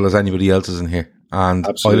valuable as anybody else's in here. And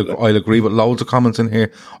I'll agree with loads of comments in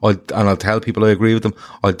here. I'll tell people I agree with them.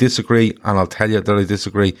 I'll disagree and I'll tell you that I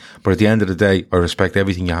disagree. But at the end of the day, I respect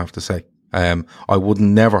everything you have to say.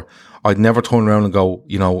 I'd never turn around and go,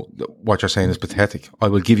 what you're saying is pathetic. I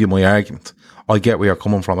will give you my argument. I get where you're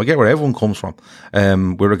coming from. I get where everyone comes from.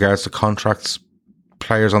 With regards to contracts,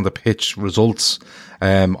 players on the pitch, results,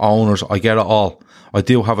 owners, I get it all. I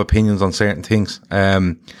do have opinions on certain things.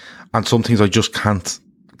 And some things I just can't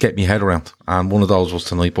get my head around. And one of those was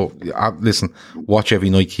tonight. But listen, watch every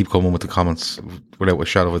night, keep coming with the comments without a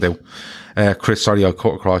shadow of a doubt. Chris, sorry I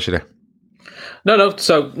cut across you there. No,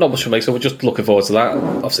 so not much for me. So we're just looking forward to that.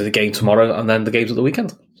 Obviously, the game tomorrow and then the games at the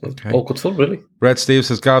weekend. So okay. All good fun, really. Red Steve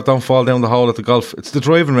says, Gav, don't fall down the hole at the golf. It's the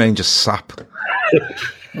driving range, is sap.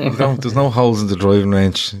 There's no holes in the driving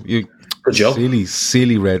range. Good job.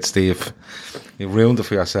 Silly Red Steve. You ruined it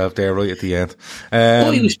for yourself there right at the end.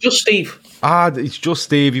 He was just Steve. It's just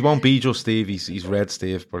Steve. He won't be just Steve. He's Red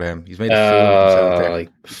Steve, but he's made a fool of himself there.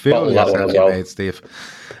 Fool of yourself, you made, Steve.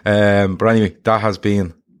 But anyway, that has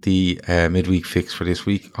been the midweek fix for this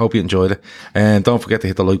week. Hope you enjoyed it. And don't forget to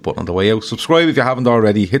hit the like button on the way out. Subscribe if you haven't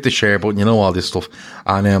already. Hit the share button. You know all this stuff.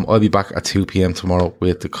 And I'll be back at 2 p.m. tomorrow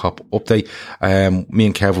with the COP update. Me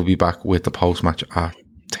and Kev will be back with the post-match at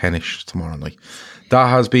 10ish tomorrow night. That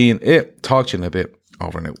has been it. Talk to you in a bit.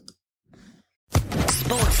 Over and out.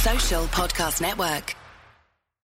 Sports Social Podcast Network.